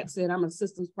 As Kat said, I'm a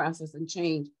systems process and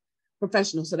change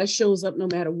professional. So that shows up no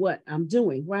matter what I'm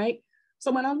doing, right?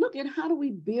 So when I look at how do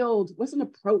we build, what's an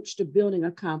approach to building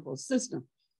a compost system?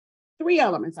 3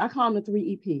 elements, I call them the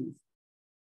 3 EPs.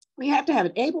 We have to have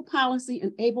an able policy,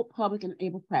 an able public, and an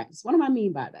able practice. What do I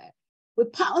mean by that?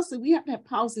 With policy, we have to have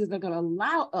policies that are going to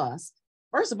allow us,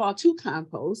 first of all, to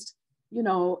compost,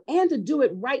 and to do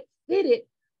it right fitted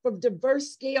for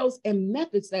diverse scales and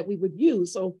methods that we would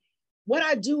use. So what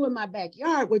I do in my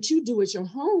backyard, what you do at your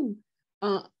home,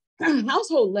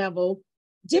 household level,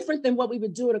 different than what we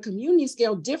would do at a community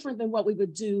scale, different than what we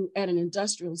would do at an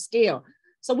industrial scale.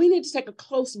 So we need to take a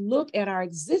close look at our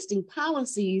existing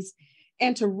policies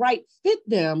and to right fit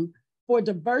them for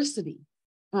diversity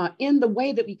in the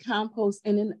way that we compost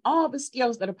and in all the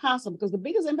scales that are possible, because the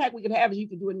biggest impact we could have is you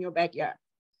can do it in your backyard.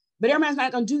 But everybody's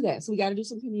not going to do that. So we got to do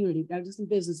some community, we got to do some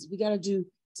businesses, we got to do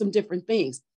some different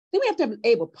things. Then we have to have an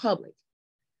able public.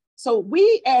 So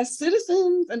we as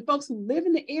citizens and folks who live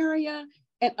in the area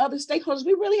and other stakeholders,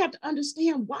 we really have to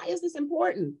understand, why is this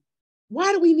important?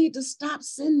 Why do we need to stop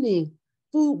sending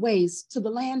food waste to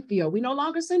the landfill? We no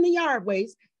longer send the yard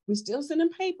waste. We're still sending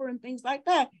paper and things like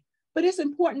that. But it's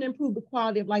important to improve the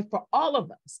quality of life for all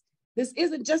of us. This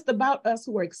isn't just about us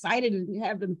who are excited and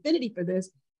have an affinity for this.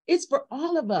 It's for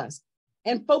all of us.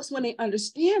 And folks, when they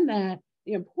understand that,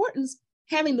 the importance,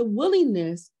 having the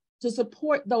willingness to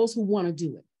support those who want to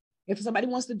do it. If somebody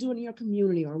wants to do it in your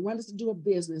community or wants to do a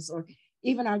business, or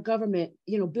even our government,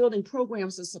 building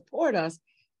programs to support us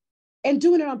and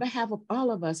doing it on behalf of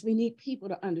all of us, we need people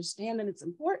to understand that it's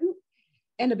important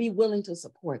and to be willing to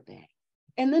support that.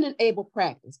 And then enable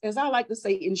practice. As I like to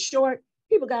say, in short,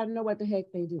 people got to know what the heck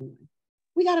they're doing.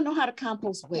 We got to know how to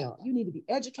compost well. You need to be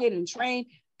educated and trained.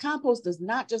 Compost does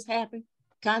not just happen,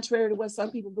 contrary to what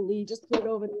some people believe. Just put it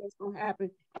over there, it's going to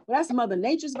happen. But that's Mother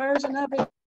Nature's version of it.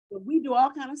 But we do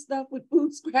all kinds of stuff with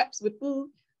food, scraps with food.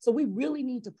 So we really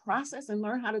need to process and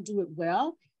learn how to do it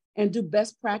well and do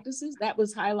best practices. That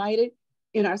was highlighted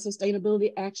in our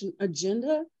Sustainability Action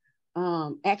Agenda,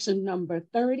 action number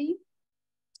 30.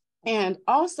 And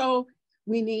also,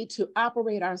 we need to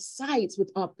operate our sites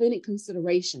with authentic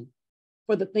consideration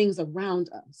for the things around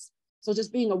us. So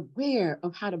just being aware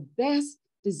of how to best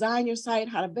design your site,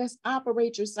 how to best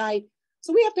operate your site.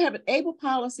 So we have to have an able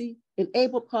policy, an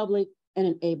able public, and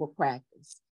an able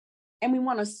practice. And we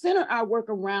want to center our work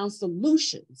around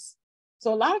solutions.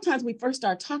 So a lot of times we first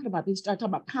start talking about these, start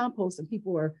talking about compost, and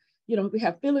people are, we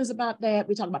have feelings about that.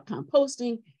 We talk about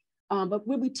composting. But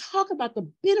when we talk about the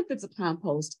benefits of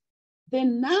compost,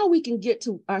 then now we can get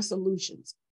to our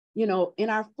solutions. In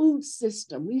our food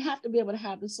system, we have to be able to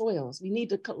have the soils. We need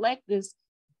to collect this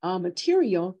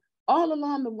material all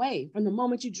along the way, from the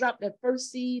moment you drop that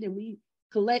first seed and we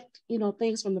collect,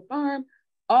 things from the farm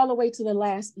all the way to the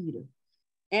last eater.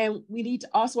 And we need to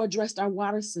also address our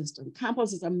water system.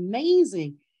 Compost is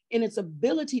amazing in its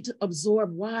ability to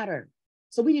absorb water.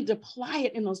 So we need to apply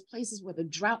it in those places where the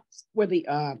droughts, where the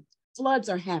floods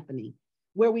are happening,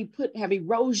 where we have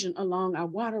erosion along our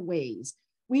waterways.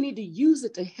 We need to use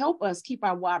it to help us keep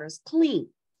our waters clean.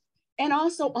 And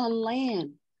also on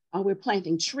land, we're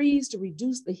planting trees to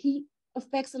reduce the heat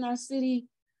effects in our city.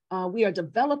 We are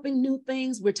developing new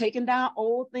things. We're taking down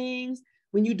old things.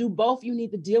 When you do both, you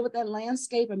need to deal with that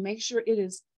landscape and make sure it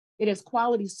is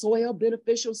quality soil,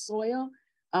 beneficial soil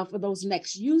for those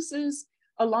next uses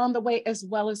along the way, as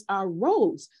well as our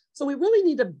roads. So we really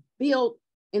need to build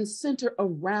and center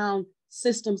around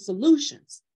system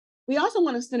solutions. We also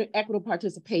want to center equitable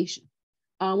participation.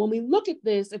 When we look at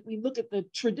this, if we look at the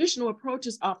traditional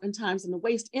approaches, oftentimes in the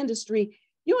waste industry,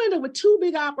 you end up with two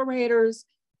big operators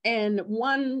and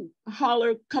one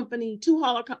hauler company, two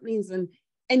hauler companies, and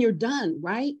you're done,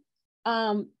 right?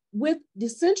 With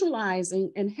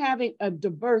decentralizing and having a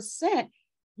diverse set,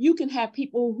 you can have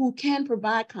people who can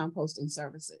provide composting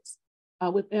services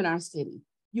within our city.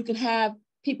 You can have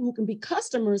people who can be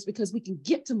customers because we can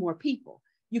get to more people.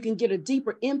 You can get a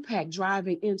deeper impact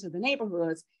driving into the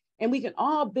neighborhoods, and we can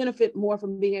all benefit more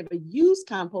from being able to use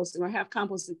composting or have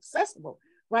compost accessible.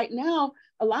 Right now,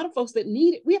 a lot of folks that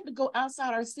need it, we have to go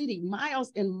outside our city,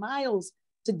 miles and miles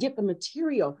to get the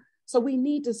material. So we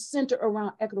need to center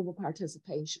around equitable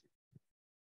participation.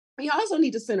 We also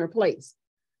need to center place.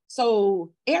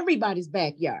 So everybody's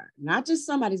backyard, not just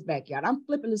somebody's backyard. I'm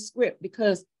flipping the script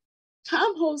because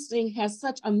composting has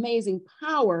such amazing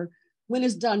power. When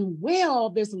it's done well,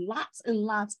 there's lots and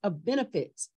lots of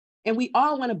benefits. And we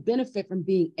all want to benefit from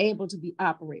being able to be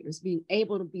operators, being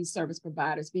able to be service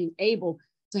providers, being able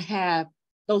to have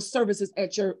those services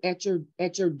at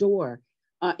your door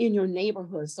in your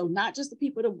neighborhood. So not just the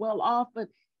people that are well off, but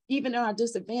even in our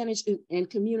disadvantaged and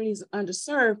communities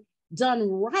underserved, done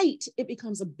right, it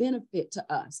becomes a benefit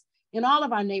to us in all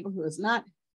of our neighborhoods, not,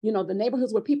 the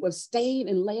neighborhoods where people have stayed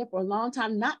and lived for a long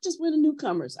time, not just where the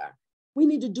newcomers are. We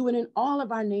need to do it in all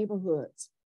of our neighborhoods.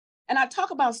 And I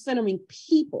talk about centering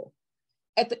people.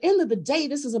 At the end of the day,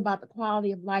 this is about the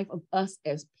quality of life of us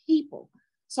as people.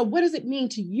 So what does it mean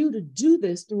to you to do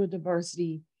this through a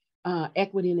diversity,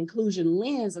 equity, and inclusion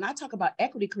lens? And I talk about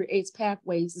equity creates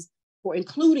pathways for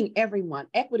including everyone.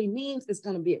 Equity means it's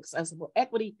going to be accessible.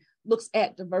 Equity looks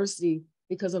at diversity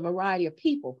because of a variety of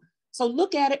people. So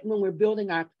look at it when we're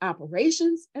building our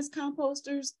operations as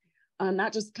composters,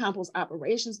 not just compost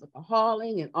operations, but the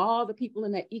hauling and all the people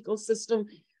in that ecosystem.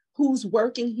 Who's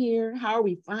working here? How are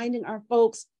we finding our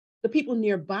folks? The people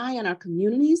nearby in our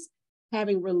communities,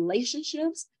 having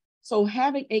relationships. So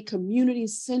having a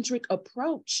community-centric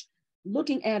approach,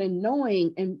 looking at and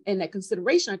knowing and that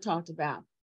consideration I talked about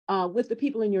with the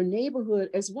people in your neighborhood,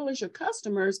 as well as your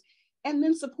customers, and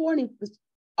then supporting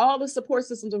all the support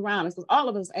systems around us. Because all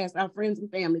of us ask our friends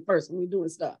and family first when we're doing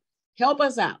stuff. Help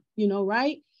us out,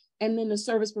 right? And then the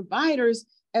service providers,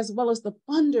 as well as the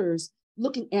funders,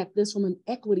 looking at this from an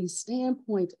equity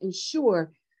standpoint to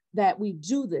ensure that we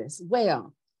do this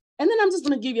well. And then I'm just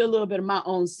going to give you a little bit of my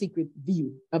own secret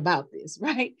view about this,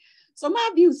 right? So my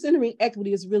view centering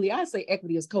equity is really, I say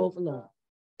equity is code for love.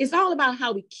 It's all about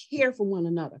how we care for one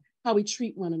another, how we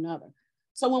treat one another.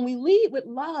 So when we lead with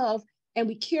love and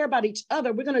we care about each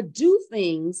other, we're going to do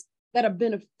things that are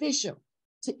beneficial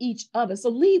to each other. So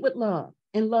lead with love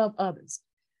and love others.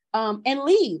 And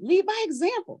lead by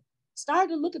example. Start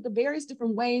to look at the various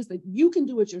different ways that you can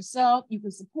do it yourself. You can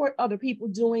support other people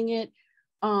doing it,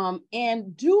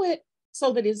 and do it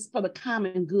so that it's for the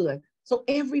common good, so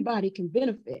everybody can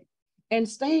benefit. And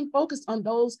staying focused on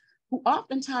those who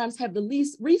oftentimes have the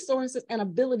least resources and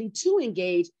ability to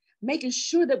engage, making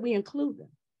sure that we include them,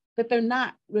 that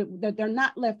they're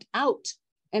not left out,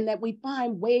 and that we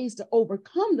find ways to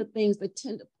overcome the things that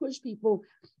tend to push people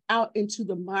out into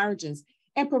the margins,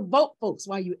 and provoke folks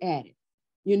while you're at it.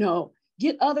 You know,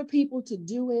 get other people to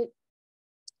do it,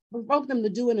 provoke them to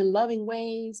do it in loving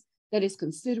ways that is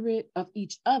considerate of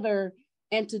each other,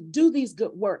 and to do these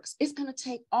good works. It's going to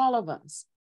take all of us.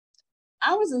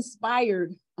 I was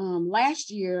inspired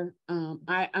last year.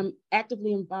 I'm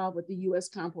actively involved with the U.S.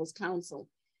 Compost Council.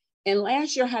 And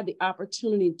last year I had the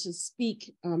opportunity to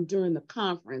speak during the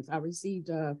conference. I received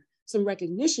some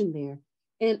recognition there.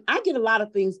 And I get a lot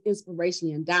of things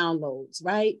inspirationally and downloads,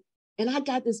 right? And I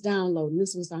got this download, and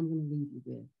this is what I'm going to leave you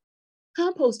with.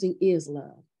 Composting is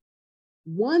love.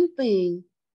 One thing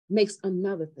makes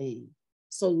another thing,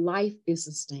 so life is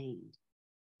sustained.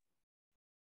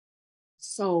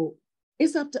 So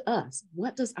it's up to us.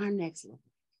 What does our next look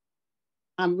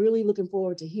like? I'm really looking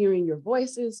forward to hearing your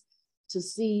voices, to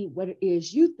see what it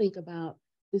is you think about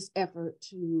this effort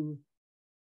to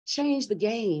change the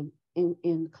game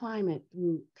in climate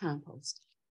through composting.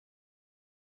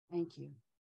 Thank you.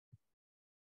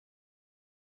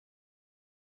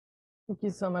 Thank you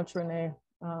so much, Renee.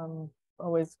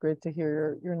 Always great to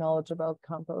hear your knowledge about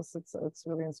compost. It's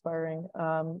really inspiring.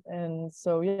 And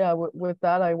so, yeah, with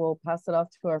that, I will pass it off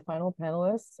to our final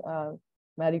panelist,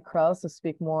 Maddie Krause, to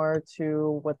speak more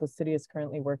to what the city is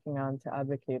currently working on to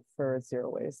advocate for zero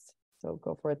waste. So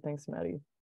go for it. Thanks, Maddie.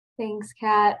 Thanks,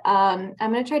 Kat. I'm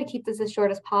going to try to keep this as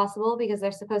short as possible because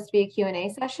there's supposed to be a Q&A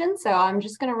session. So I'm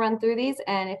just going to run through these.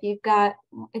 And if you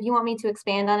want me to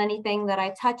expand on anything that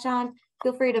I touch on,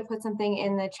 feel free to put something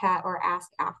in the chat or ask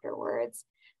afterwards.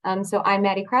 So I'm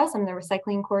Maddie Krause. I'm the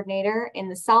recycling coordinator in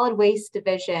the solid waste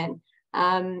division.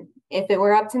 If it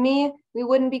were up to me, we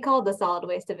wouldn't be called the solid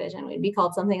waste division. We'd be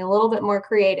called something a little bit more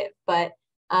creative, but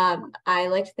I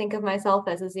like to think of myself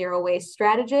as a zero waste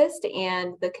strategist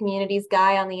and the community's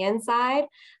guy on the inside.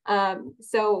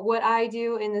 So what I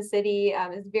do in the city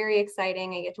is very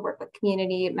exciting. I get to work with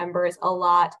community members a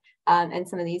lot, and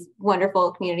some of these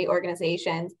wonderful community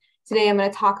organizations. Today, I'm going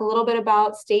to talk a little bit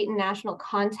about state and national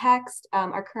context,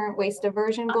 our current waste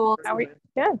diversion goals,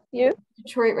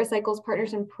 Detroit Recycles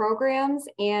partners and programs,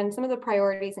 and some of the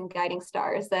priorities and guiding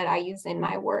stars that I use in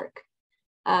my work.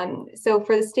 So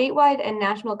for the statewide and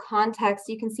national context,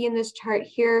 you can see in this chart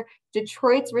here,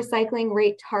 Detroit's recycling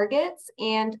rate targets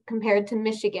and compared to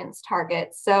Michigan's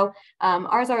targets. So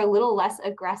ours are a little less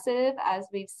aggressive, as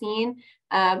we've seen,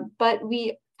 but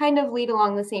we kind of lead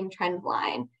along the same trend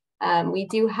line. We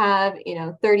do have,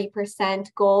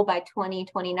 30% goal by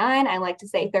 2029. I like to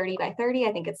say 30 by 30.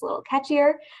 I think it's a little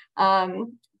catchier.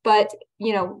 But,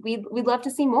 we'd love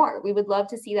to see more. We would love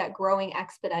to see that growing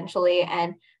exponentially.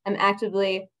 And I'm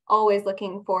actively always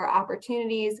looking for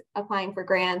opportunities, applying for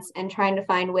grants, and trying to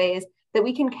find ways that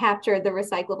we can capture the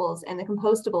recyclables and the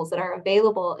compostables that are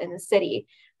available in the city.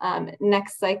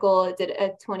 Next cycle did a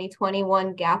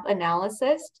 2021 gap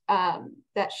analysis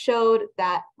that showed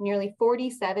that nearly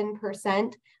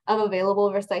 47% of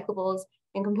available recyclables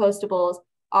and compostables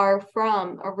are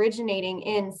originating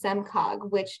in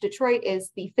SEMCOG, which Detroit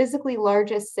is the physically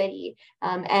largest city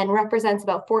and represents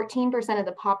about 14% of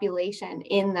the population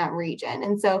in that region.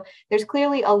 And so there's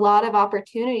clearly a lot of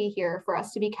opportunity here for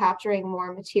us to be capturing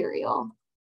more material.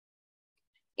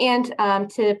 And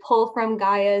to pull from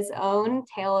GAIA's own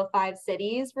Tale of Five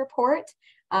Cities report,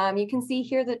 you can see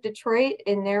here that Detroit,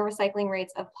 in their recycling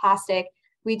rates of plastic,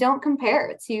 we don't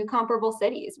compare to comparable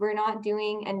cities. We're not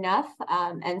doing enough.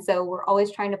 And so we're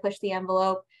always trying to push the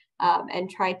envelope and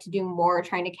try to do more,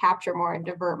 trying to capture more and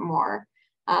divert more.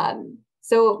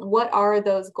 So what are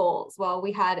those goals? Well,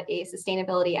 we had a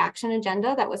sustainability action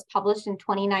agenda that was published in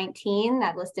 2019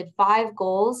 that listed 5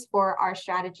 goals for our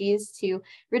strategies to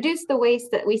reduce the waste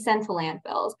that we send to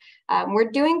landfills. We're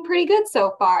doing pretty good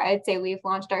so far. I'd say we've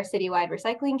launched our citywide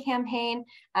recycling campaign.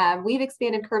 We've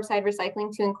expanded curbside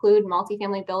recycling to include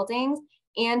multifamily buildings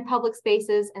and public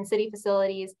spaces and city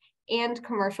facilities and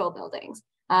commercial buildings.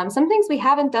 Some things we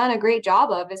haven't done a great job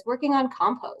of is working on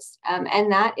compost.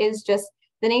 And that is just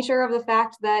the nature of the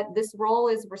fact that this role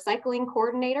is recycling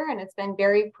coordinator, and it's been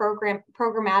very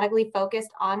programmatically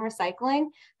focused on recycling.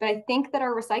 But I think that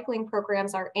our recycling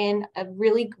programs are in a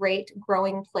really great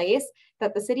growing place,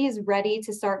 that the city is ready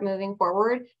to start moving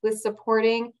forward with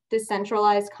supporting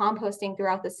decentralized composting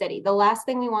throughout the city. The last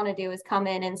thing we want to do is come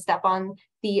in and step on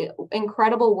the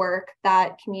incredible work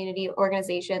that community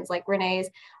organizations like Renee's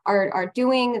are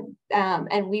doing.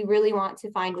 And we really want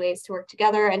to find ways to work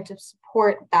together and to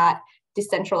support that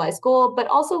decentralized goal, but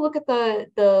also look at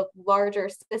the larger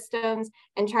systems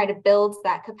and try to build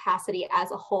that capacity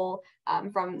as a whole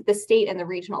from the state and the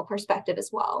regional perspective as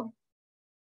well.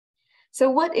 So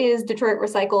what is Detroit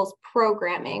Recycle's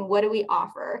programming? What do we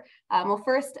offer? Well,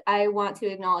 first, I want to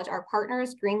acknowledge our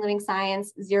partners, Green Living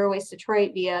Science, Zero Waste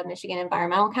Detroit via Michigan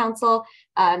Environmental Council.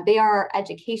 They are our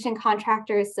education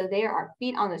contractors, so they are our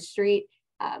feet on the street,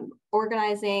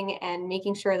 organizing and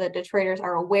making sure that Detroiters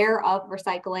are aware of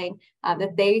recycling,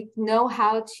 that they know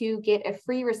how to get a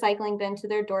free recycling bin to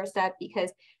their doorstep,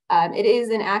 because it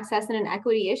is an access and an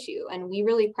equity issue, and we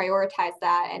really prioritize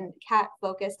that. And Kat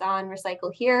focused on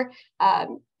Recycle Here.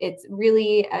 It's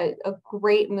really a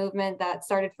great movement that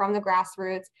started from the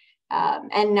grassroots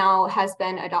and now has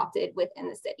been adopted within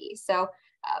the city. So,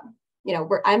 you know,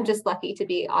 I'm just lucky to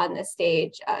be on this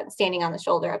stage, standing on the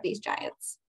shoulder of these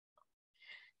giants.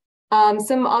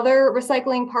 Some other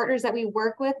recycling partners that we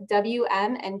work with,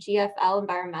 WM and GFL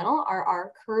Environmental, are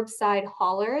our curbside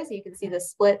haulers. You can see the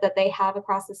split that they have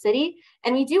across the city.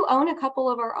 And we do own a couple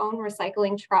of our own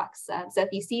recycling trucks. So if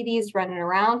you see these running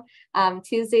around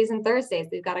Tuesdays and Thursdays,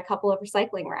 we've got a couple of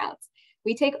recycling routes.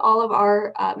 We take all of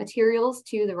our materials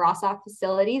to the Rossock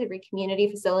facility, the community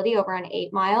facility over on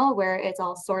 8 Mile, where it's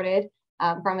all sorted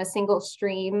from a single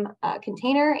stream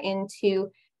container into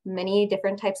many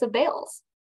different types of bales.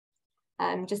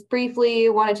 Just briefly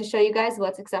wanted to show you guys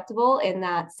what's acceptable in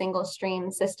that single stream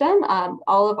system.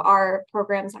 All of our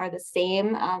programs are the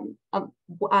same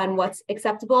on what's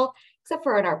acceptable, except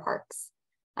for in our parks.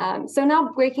 So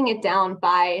now breaking it down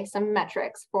by some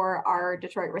metrics for our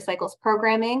Detroit Recycles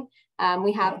programming.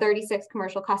 We have 36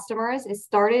 commercial customers. It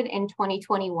started in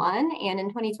 2021, and in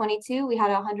 2022, we had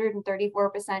a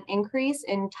 134% increase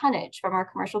in tonnage from our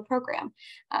commercial program.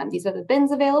 These are the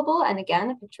bins available, and again,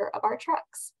 a picture of our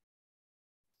trucks.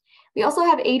 We also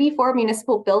have 84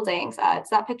 municipal buildings. Does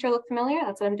that picture look familiar?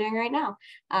 That's what I'm doing right now.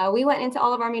 We went into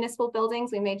all of our municipal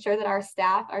buildings. We made sure that our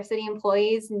staff, our city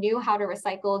employees, knew how to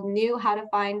recycle, knew how to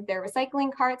find their recycling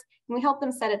carts, and we helped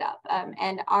them set it up.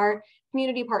 And our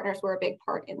community partners were a big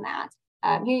part in that.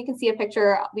 Here you can see a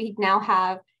picture. We now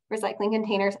have recycling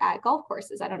containers at golf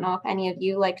courses. I don't know if any of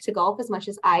you like to golf as much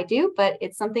as I do, but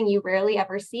it's something you rarely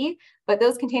ever see. But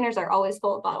those containers are always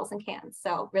full of bottles and cans.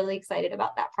 So really excited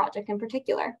about that project in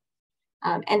particular.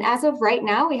 And as of right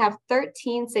now, we have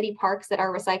 13 city parks that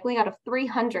are recycling out of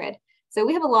 300. So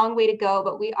we have a long way to go,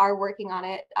 but we are working on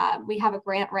it. We have a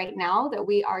grant right now that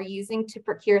we are using to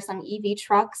procure some EV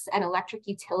trucks and electric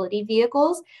utility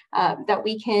vehicles that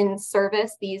we can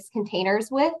service these containers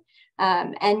with.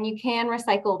 And you can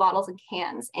recycle bottles and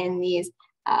cans in these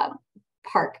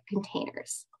park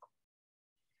containers.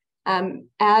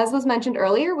 As was mentioned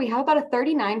earlier, we have about a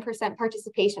 39%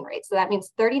 participation rate. So that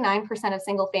means 39% of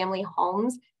single family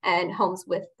homes and homes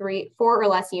with 4 or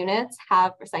less units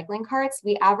have recycling carts.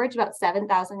 We average about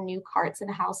 7,000 new carts in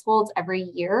households every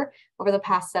year over the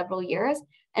past several years.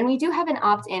 And we do have an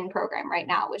opt-in program right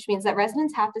now, which means that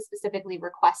residents have to specifically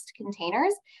request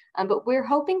containers, but we're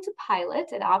hoping to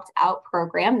pilot an opt-out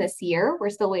program this year. We're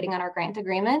still waiting on our grant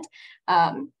agreement.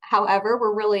 However,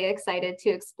 we're really excited to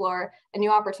explore a new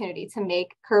opportunity to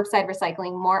make curbside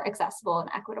recycling more accessible and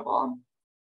equitable.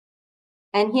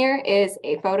 And here is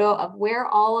a photo of where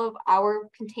all of our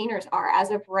containers are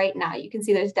as of right now. You can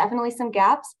see there's definitely some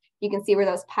gaps. You can see where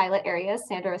those pilot areas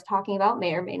Sandra was talking about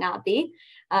may or may not be.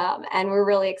 And we're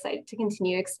really excited to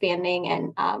continue expanding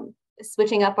and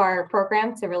switching up our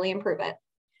program to really improve it.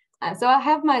 So I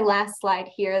have my last slide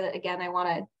here that, again, I want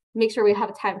to make sure we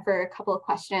have time for a couple of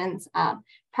questions.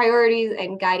 Priorities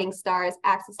and guiding stars,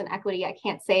 access and equity. I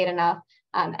can't say it enough.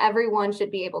 Everyone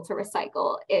should be able to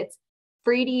recycle. It's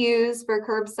free to use for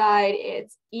curbside.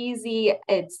 It's easy.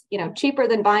 It's, you know, cheaper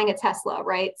than buying a Tesla,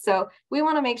 right? So we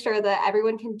want to make sure that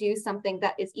everyone can do something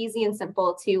that is easy and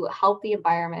simple to help the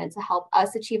environment, to help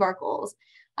us achieve our goals.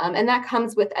 And that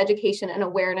comes with education and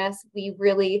awareness. We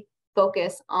really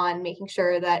focus on making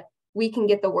sure that we can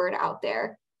get the word out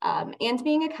there and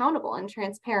being accountable and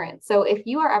transparent. So if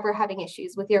you are ever having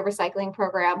issues with your recycling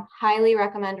program, highly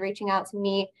recommend reaching out to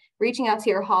me, reaching out to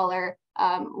your hauler.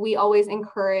 We always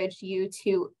encourage you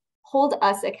to hold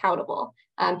us accountable,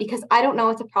 because I don't know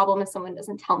it's a problem if someone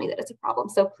doesn't tell me that it's a problem.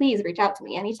 So please reach out to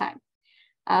me anytime.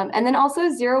 And then also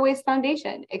Zero Waste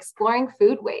Foundation, exploring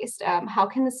food waste. How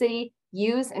can the city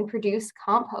use and produce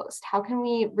compost? How can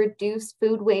we reduce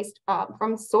food waste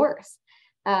from source?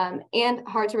 And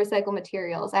hard to recycle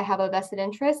materials. I have a vested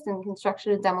interest in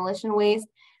construction and demolition waste,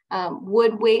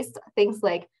 wood waste, things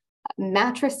like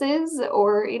mattresses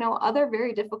or other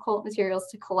very difficult materials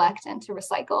to collect and to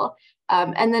recycle.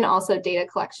 And then also data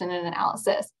collection and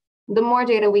analysis. The more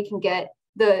data we can get,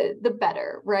 the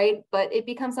better, right? But it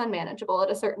becomes unmanageable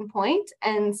at a certain point.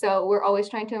 And so we're always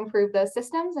trying to improve those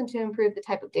systems and to improve the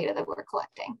type of data that we're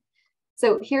collecting.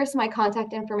 So here's my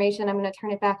contact information. I'm going to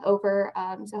turn it back over.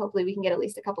 So hopefully we can get at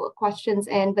least a couple of questions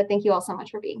in, but thank you all so much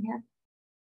for being here.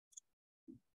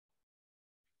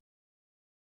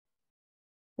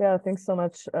 Yeah, thanks so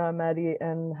much, Maddie,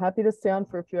 and happy to stay on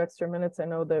for a few extra minutes. I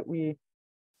know that we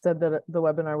said that the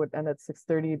webinar would end at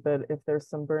 6:30, but if there's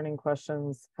some burning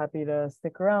questions, happy to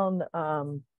stick around.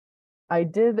 I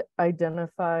did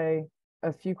identify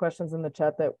a few questions in the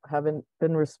chat that haven't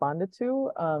been responded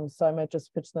to, so I might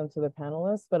just pitch them to the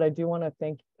panelists, but I do want to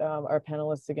thank our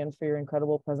panelists again for your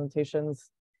incredible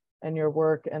presentations and your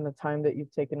work and the time that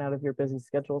you've taken out of your busy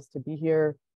schedules to be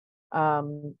here.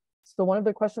 So one of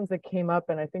the questions that came up,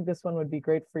 and I think this one would be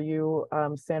great for you,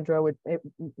 Sandra,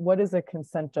 what is a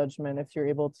consent judgment, if you're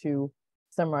able to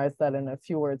summarize that in a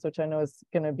few words, which I know is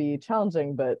going to be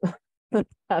challenging, but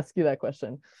ask you that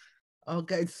question.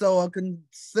 Okay, so a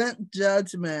consent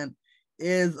judgment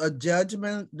is a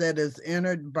judgment that is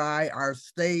entered by our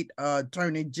state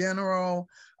attorney general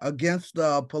against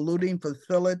a polluting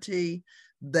facility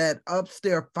that ups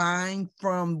their fine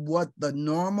from what the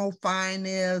normal fine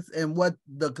is, and what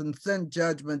the consent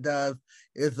judgment does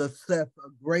is assess a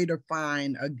greater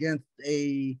fine against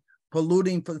a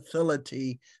polluting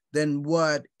facility than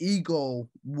what EGLE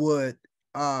would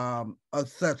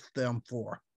assess them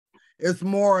for. It's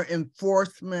more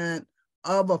enforcement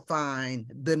of a fine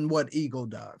than what EGLE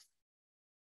does,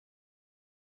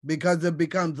 because it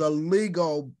becomes a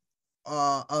legal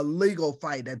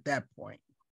fight at that point.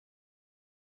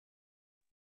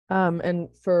 And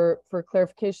for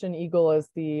clarification, EGLE is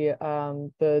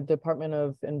the Department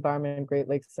of Environment, Great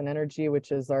Lakes and Energy,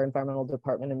 which is our environmental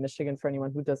department in Michigan, for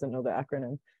anyone who doesn't know the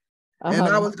acronym. And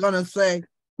I was gonna say,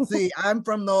 see, I'm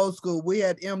from the old school. We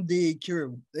had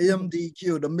MDQ,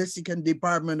 the Michigan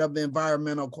Department of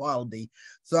Environmental Quality.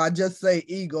 So I just say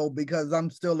EGLE because I'm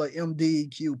still an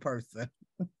MDQ person.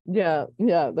 Yeah,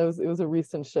 it was a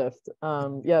recent shift.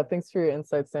 Yeah, thanks for your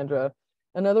insights, Sandra.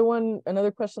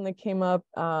 Another question that came up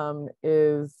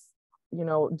is,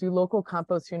 do local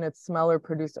compost units smell or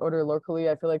produce odor locally?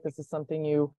 I feel like this is something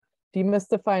you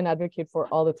demystify and advocate for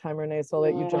all the time, Renee, so I'll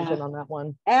let you jump in on that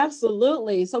one.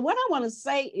 Absolutely. So what I want to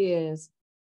say is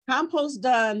compost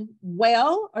done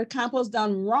well or compost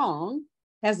done wrong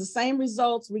has the same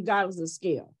results regardless of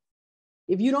scale.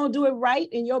 If you don't do it right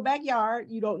in your backyard,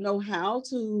 you don't know how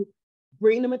to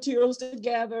bring the materials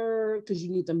together, because you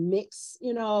need to mix,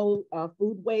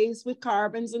 food waste with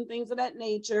carbons and things of that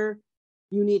nature.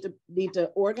 You need to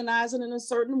organize it in a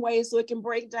certain way so it can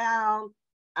break down.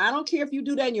 I don't care if you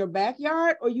do that in your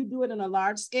backyard or you do it in a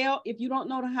large scale. If you don't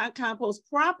know how to compost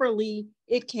properly,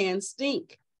 it can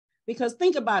stink. Because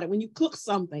think about it, when you cook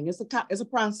something, it's a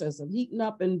process of heating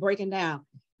up and breaking down.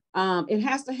 It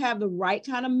has to have the right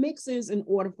kind of mixes in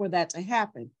order for that to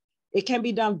happen. It can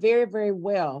be done very, very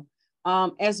well.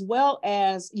 As well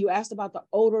as you asked about the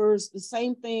odors, the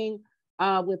same thing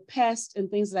with pests and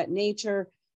things of that nature.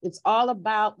 It's all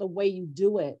about the way you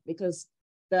do it, because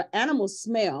the animals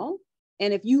smell.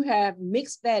 And if you have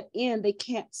mixed that in, they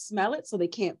can't smell it, so they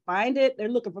can't find it. They're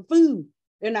looking for food.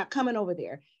 They're not coming over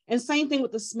there. And same thing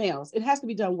with the smells. It has to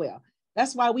be done well.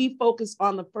 That's why we focus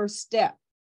on the first step,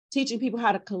 teaching people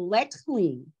how to collect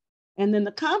clean, and then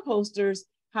the composters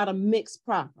how to mix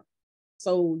proper.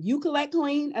 So you collect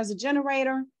clean as a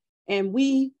generator, and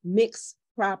we mix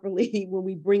properly when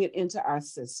we bring it into our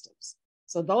systems.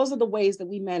 So those are the ways that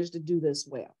we manage to do this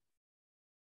well.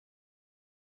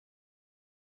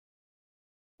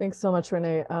 Thanks so much,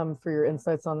 Renee, for your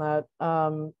insights on that.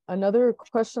 Another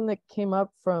question that came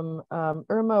up from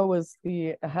Irma was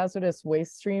the hazardous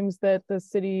waste streams that the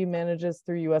city manages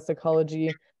through US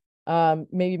Ecology.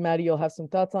 Maybe Maddie, you'll have some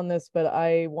thoughts on this, but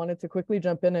I wanted to quickly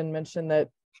jump in and mention that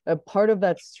a part of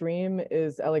that stream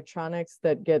is electronics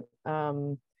that get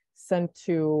sent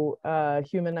to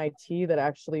human IT that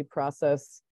actually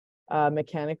process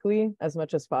mechanically as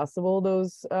much as possible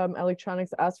those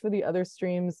electronics. As for the other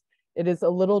streams, it is a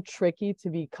little tricky to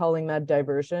be calling that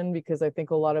diversion, because I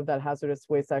think a lot of that hazardous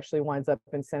waste actually winds up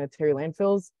in sanitary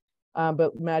landfills.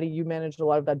 But Maddie, you managed a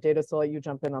lot of that data, so I'll let you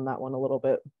jump in on that one a little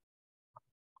bit.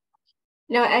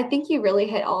 No, I think you really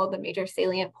hit all of the major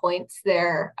salient points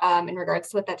there in regards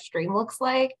to what that stream looks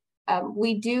like.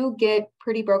 We do get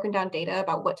pretty broken down data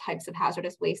about what types of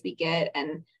hazardous waste we get.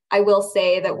 And I will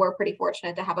say that we're pretty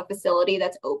fortunate to have a facility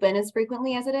that's open as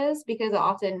frequently as it is, because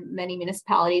often many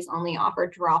municipalities only offer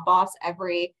drop-offs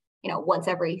every, once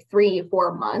every 3 or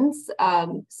 4 months.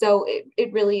 So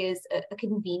it really is a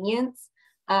convenience.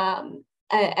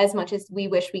 As much as we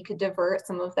wish we could divert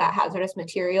some of that hazardous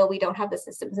material, we don't have the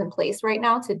systems in place right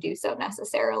now to do so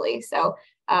necessarily. So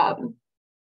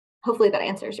hopefully that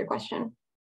answers your question.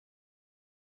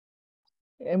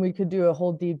 And we could do a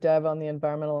whole deep dive on the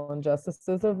environmental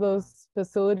injustices of those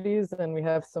facilities. And we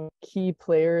have some key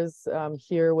players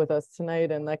here with us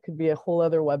tonight, and that could be a whole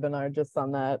other webinar just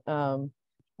on that.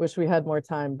 Wish we had more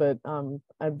time, but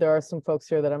there are some folks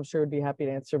here that I'm sure would be happy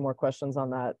to answer more questions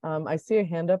on that. I see a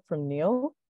hand up from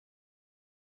Neil.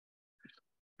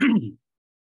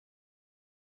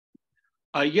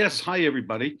 Yes, hi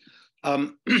everybody.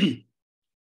 It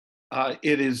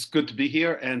is good to be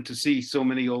here and to see so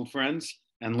many old friends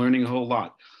and learning a whole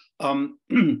lot.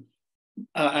 And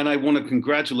I want to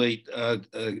congratulate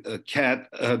Kat,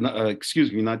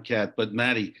 excuse me, not Kat, but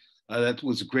Maddie. That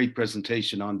was a great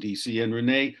presentation on DC. And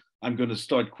Renee, I'm going to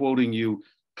start quoting you.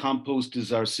 Compost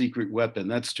is our secret weapon.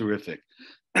 That's terrific.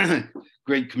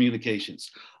 Great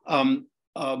communications. I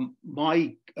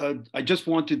just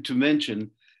wanted to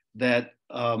mention that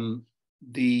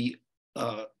the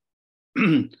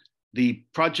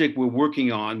project we're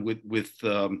working on with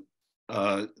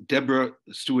Deborah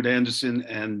Stewart Anderson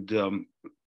and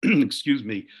excuse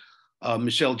me,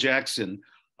 Michelle Jackson,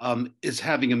 is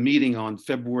having a meeting on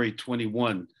February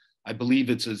 21. I believe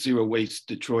it's a Zero Waste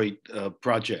Detroit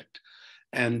project.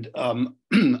 And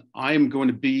I am going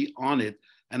to be on it,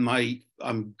 and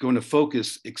I'm going to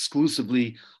focus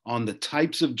exclusively on the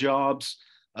types of jobs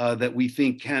that we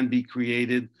think can be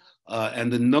created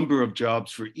and the number of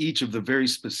jobs for each of the very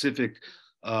specific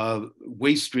not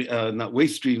waste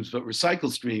streams, but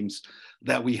recycle streams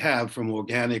that we have, from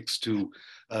organics to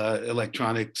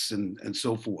electronics and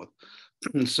so forth.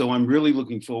 And so I'm really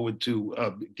looking forward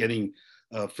to getting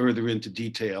further into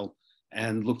detail,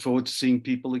 and look forward to seeing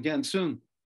people again soon.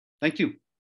 Thank you.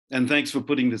 And thanks for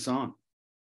putting this on.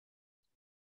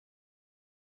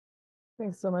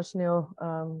 Thanks so much, Neil.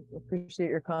 Appreciate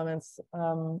your comments.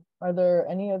 Are there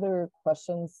any other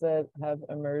questions that have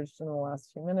emerged in the last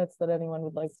few minutes that anyone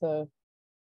would like to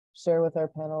share with our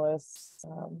panelists?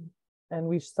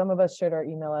 And some of us shared our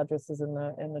email addresses in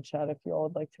the chat if you all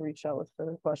would like to reach out with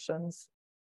further questions.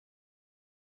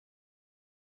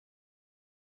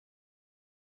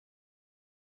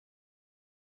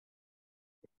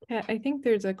 Yeah, I think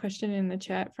there's a question in the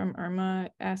chat from Irma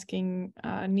asking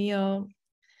Neil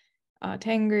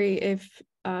Tangri if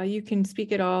you can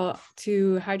speak at all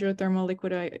to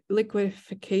hydrothermal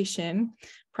liquefaction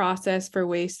process for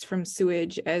waste from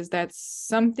sewage, as that's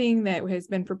something that has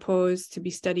been proposed to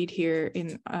be studied here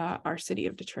in our city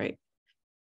of Detroit.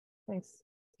 Thanks.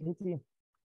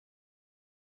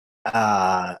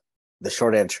 The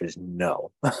short answer is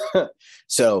no.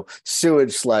 So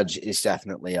sewage sludge is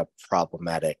definitely a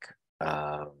problematic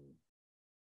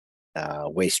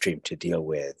waste stream to deal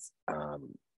with.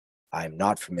 I'm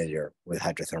not familiar with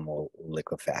hydrothermal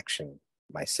liquefaction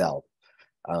myself.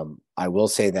 I will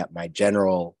say that my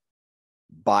general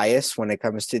bias when it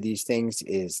comes to these things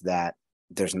is that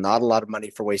there's not a lot of money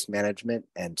for waste management.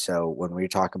 And so when we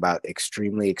talk about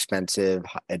extremely expensive,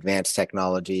 advanced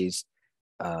technologies,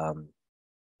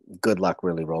 good luck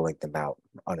really rolling them out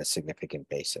on a significant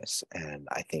basis. And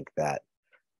I think that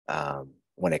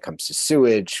when it comes to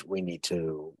sewage, we need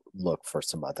to look for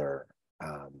some other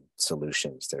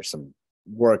solutions. There's some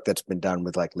work that's been done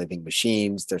with like living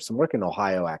machines. There's some work in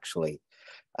Ohio actually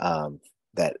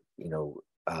that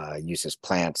uses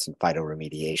plants and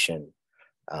phytoremediation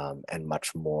and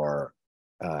much more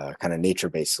kind of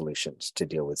nature-based solutions to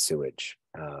deal with sewage,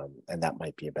 and that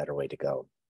might be a better way to go.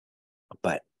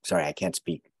 But sorry, I can't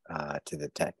speak to the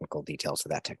technical details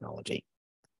of that technology.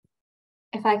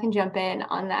 If I can jump in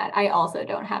on that, I also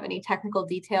don't have any technical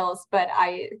details, but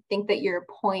I think that your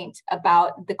point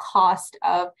about the cost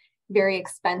of very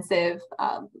expensive,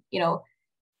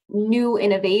 new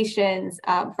innovations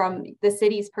from the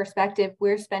city's perspective,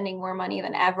 we're spending more money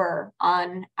than ever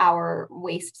on our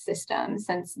waste system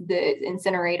since the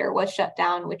incinerator was shut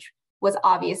down, which was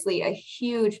obviously a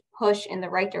huge push in the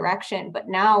right direction. But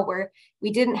now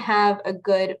we didn't have a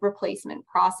good replacement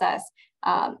process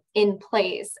in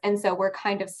place. And so we're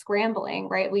kind of scrambling,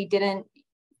 right? We didn't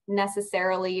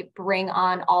necessarily bring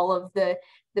on all of the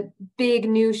big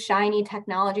new shiny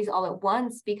technologies all at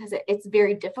once, because it's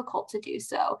very difficult to do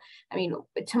so. I mean,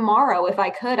 tomorrow, if I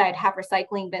could, I'd have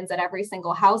recycling bins at every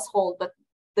single household, but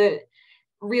the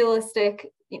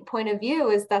realistic point of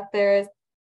view is that there's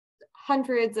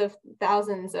hundreds of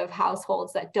thousands of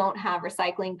households that don't have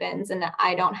recycling bins, and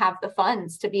I don't have the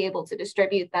funds to be able to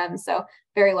distribute them. So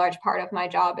very large part of my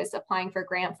job is applying for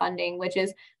grant funding, which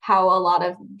is how a lot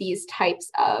of these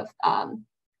types of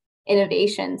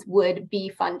innovations would be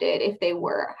funded if they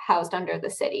were housed under the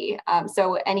city.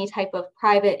 So any type of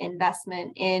private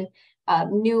investment in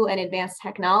new and advanced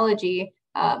technology,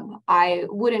 I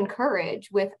would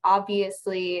encourage, with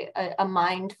obviously a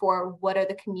mind for what are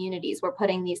the communities we're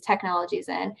putting these technologies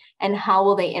in and how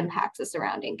will they impact the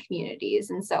surrounding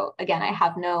communities. And so again, I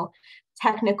have no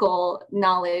technical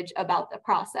knowledge about the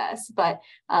process, but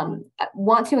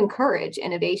want to encourage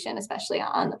innovation, especially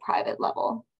on the private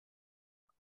level.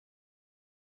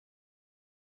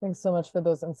 Thanks so much for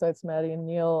those insights, Maddie and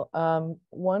Neil.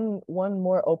 One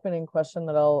more opening question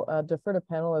that I'll defer to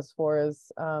panelists for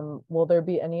is, will there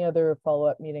be any other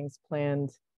follow-up meetings planned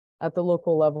at the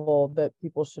local level that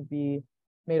people should be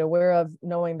made aware of,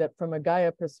 knowing that from a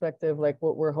GAIA perspective, like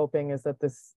what we're hoping is that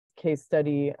this case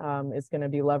study is going to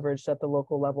be leveraged at the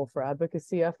local level for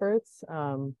advocacy efforts.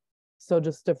 So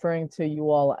just deferring to you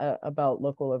all about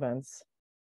local events.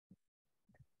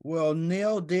 Well,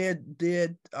 Neil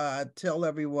did tell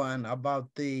everyone about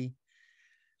the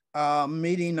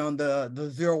meeting on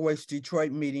the Zero Waste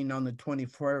Detroit meeting on the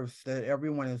 21st that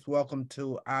everyone is welcome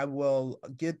to. I will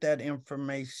get that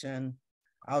information.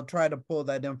 I'll try to pull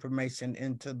that information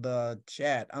into the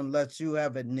chat, unless you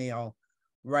have it, Neil,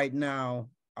 right now,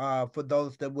 for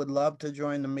those that would love to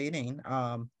join the meeting.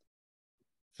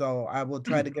 So I will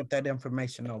try to get that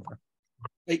information over.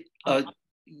 Hey,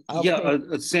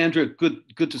 Sandra, good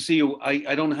to see you.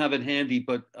 I don't have it handy,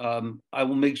 but I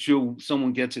will make sure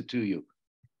someone gets it to you.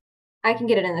 I can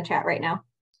get it in the chat right now.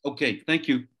 Okay, thank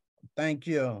you. Thank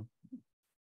you.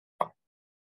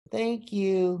 Thank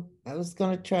you. I was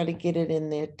going to try to get it in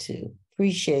there too.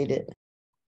 Appreciate it.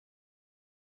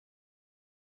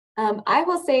 I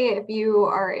will say, if you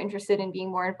are interested in being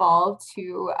more involved,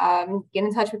 to get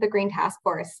in touch with the Green Task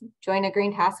Force. Join a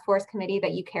Green Task Force committee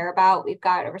that you care about. We've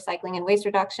got a recycling and waste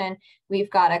reduction. We've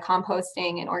got a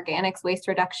composting and organics waste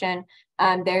reduction.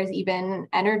 There's even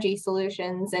energy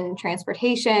solutions and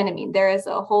transportation. I mean, there is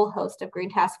a whole host of Green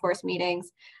Task Force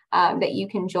meetings that you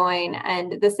can join.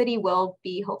 And the city will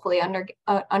be hopefully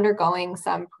undergoing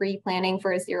some pre-planning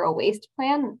for a zero waste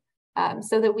plan,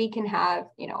 so that we can have,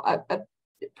 you know, a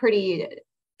pretty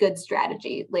good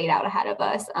strategy laid out ahead of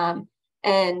us.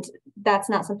 And that's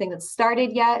not something that's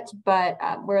started yet, but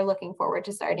we're looking forward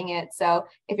to starting it. So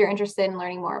if you're interested in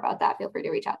learning more about that, feel free to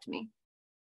reach out to me.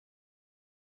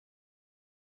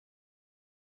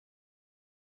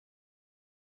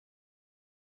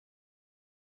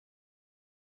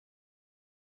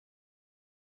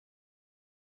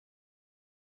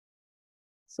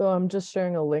 So I'm just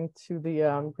sharing a link to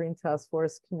the Green Task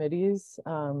Force committees,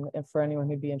 and for anyone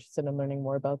who'd be interested in learning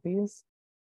more about these.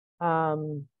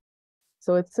 So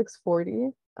it's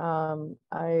 6:40.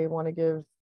 I want to give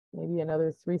maybe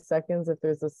another 3 seconds if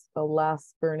there's a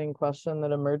last burning question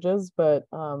that emerges, but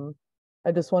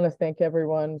I just want to thank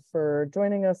everyone for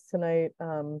joining us tonight.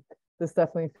 This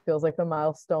definitely feels like a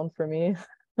milestone for me.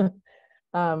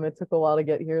 It took a while to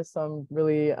get here, so I'm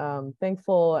really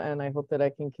thankful, and I hope that I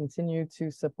can continue to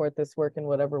support this work in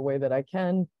whatever way that I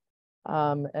can,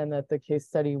 and that the case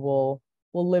study will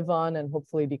live on and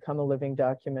hopefully become a living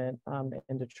document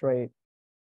in Detroit.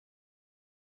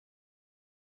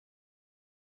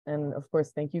 And of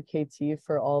course, thank you, KT,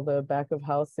 for all the back of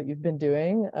house that you've been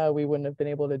doing. We wouldn't have been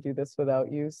able to do this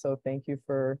without you, so thank you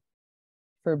for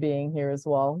being here as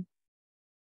well.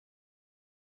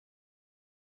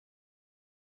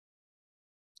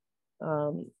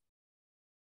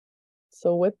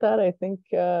 So with that, I think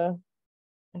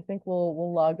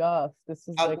we'll log off. This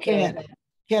is like Ken,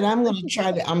 I'm going to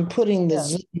try to. I'm putting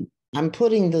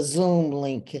the Zoom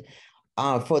link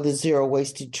for the Zero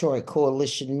Waste Detroit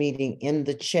Coalition meeting in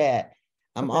the chat.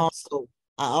 I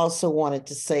also wanted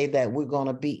to say that we're going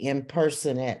to be in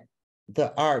person at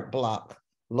the Art Block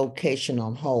location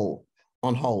on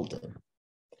Holden.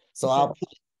 So I'll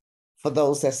put it for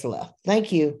those that's left.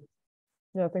 Thank you.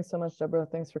 Yeah, thanks so much, Deborah.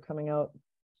 Thanks for coming out.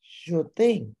 Sure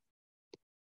thing.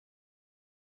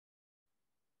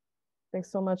 Thanks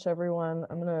so much, everyone.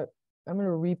 I'm gonna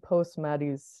repost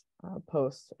Maddie's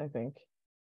post, I think,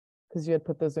 because you had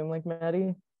put the Zoom link,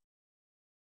 Maddie.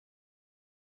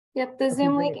 Yep, the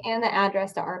Zoom link and the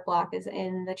address to Art Block is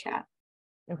in the chat.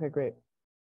 Okay, great.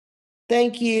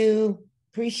 Thank you.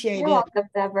 Appreciate You're it. welcome,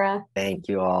 Deborah. Thank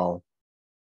you all.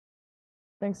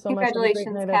 Thanks so much. Have a great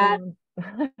Congratulations, night, Kat.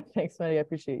 everyone. Thanks, Maddie. I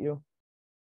appreciate you.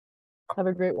 Have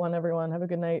a great one, everyone. Have a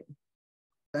good night.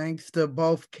 Thanks to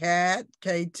both Kat,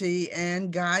 KT,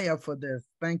 and Gaia for this.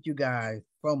 Thank you guys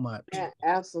so much. Yeah,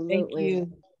 Thank absolutely.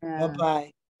 you. Yeah.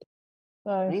 Bye-bye.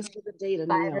 Bye. Thanks for the data,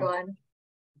 Bye, Neil. everyone.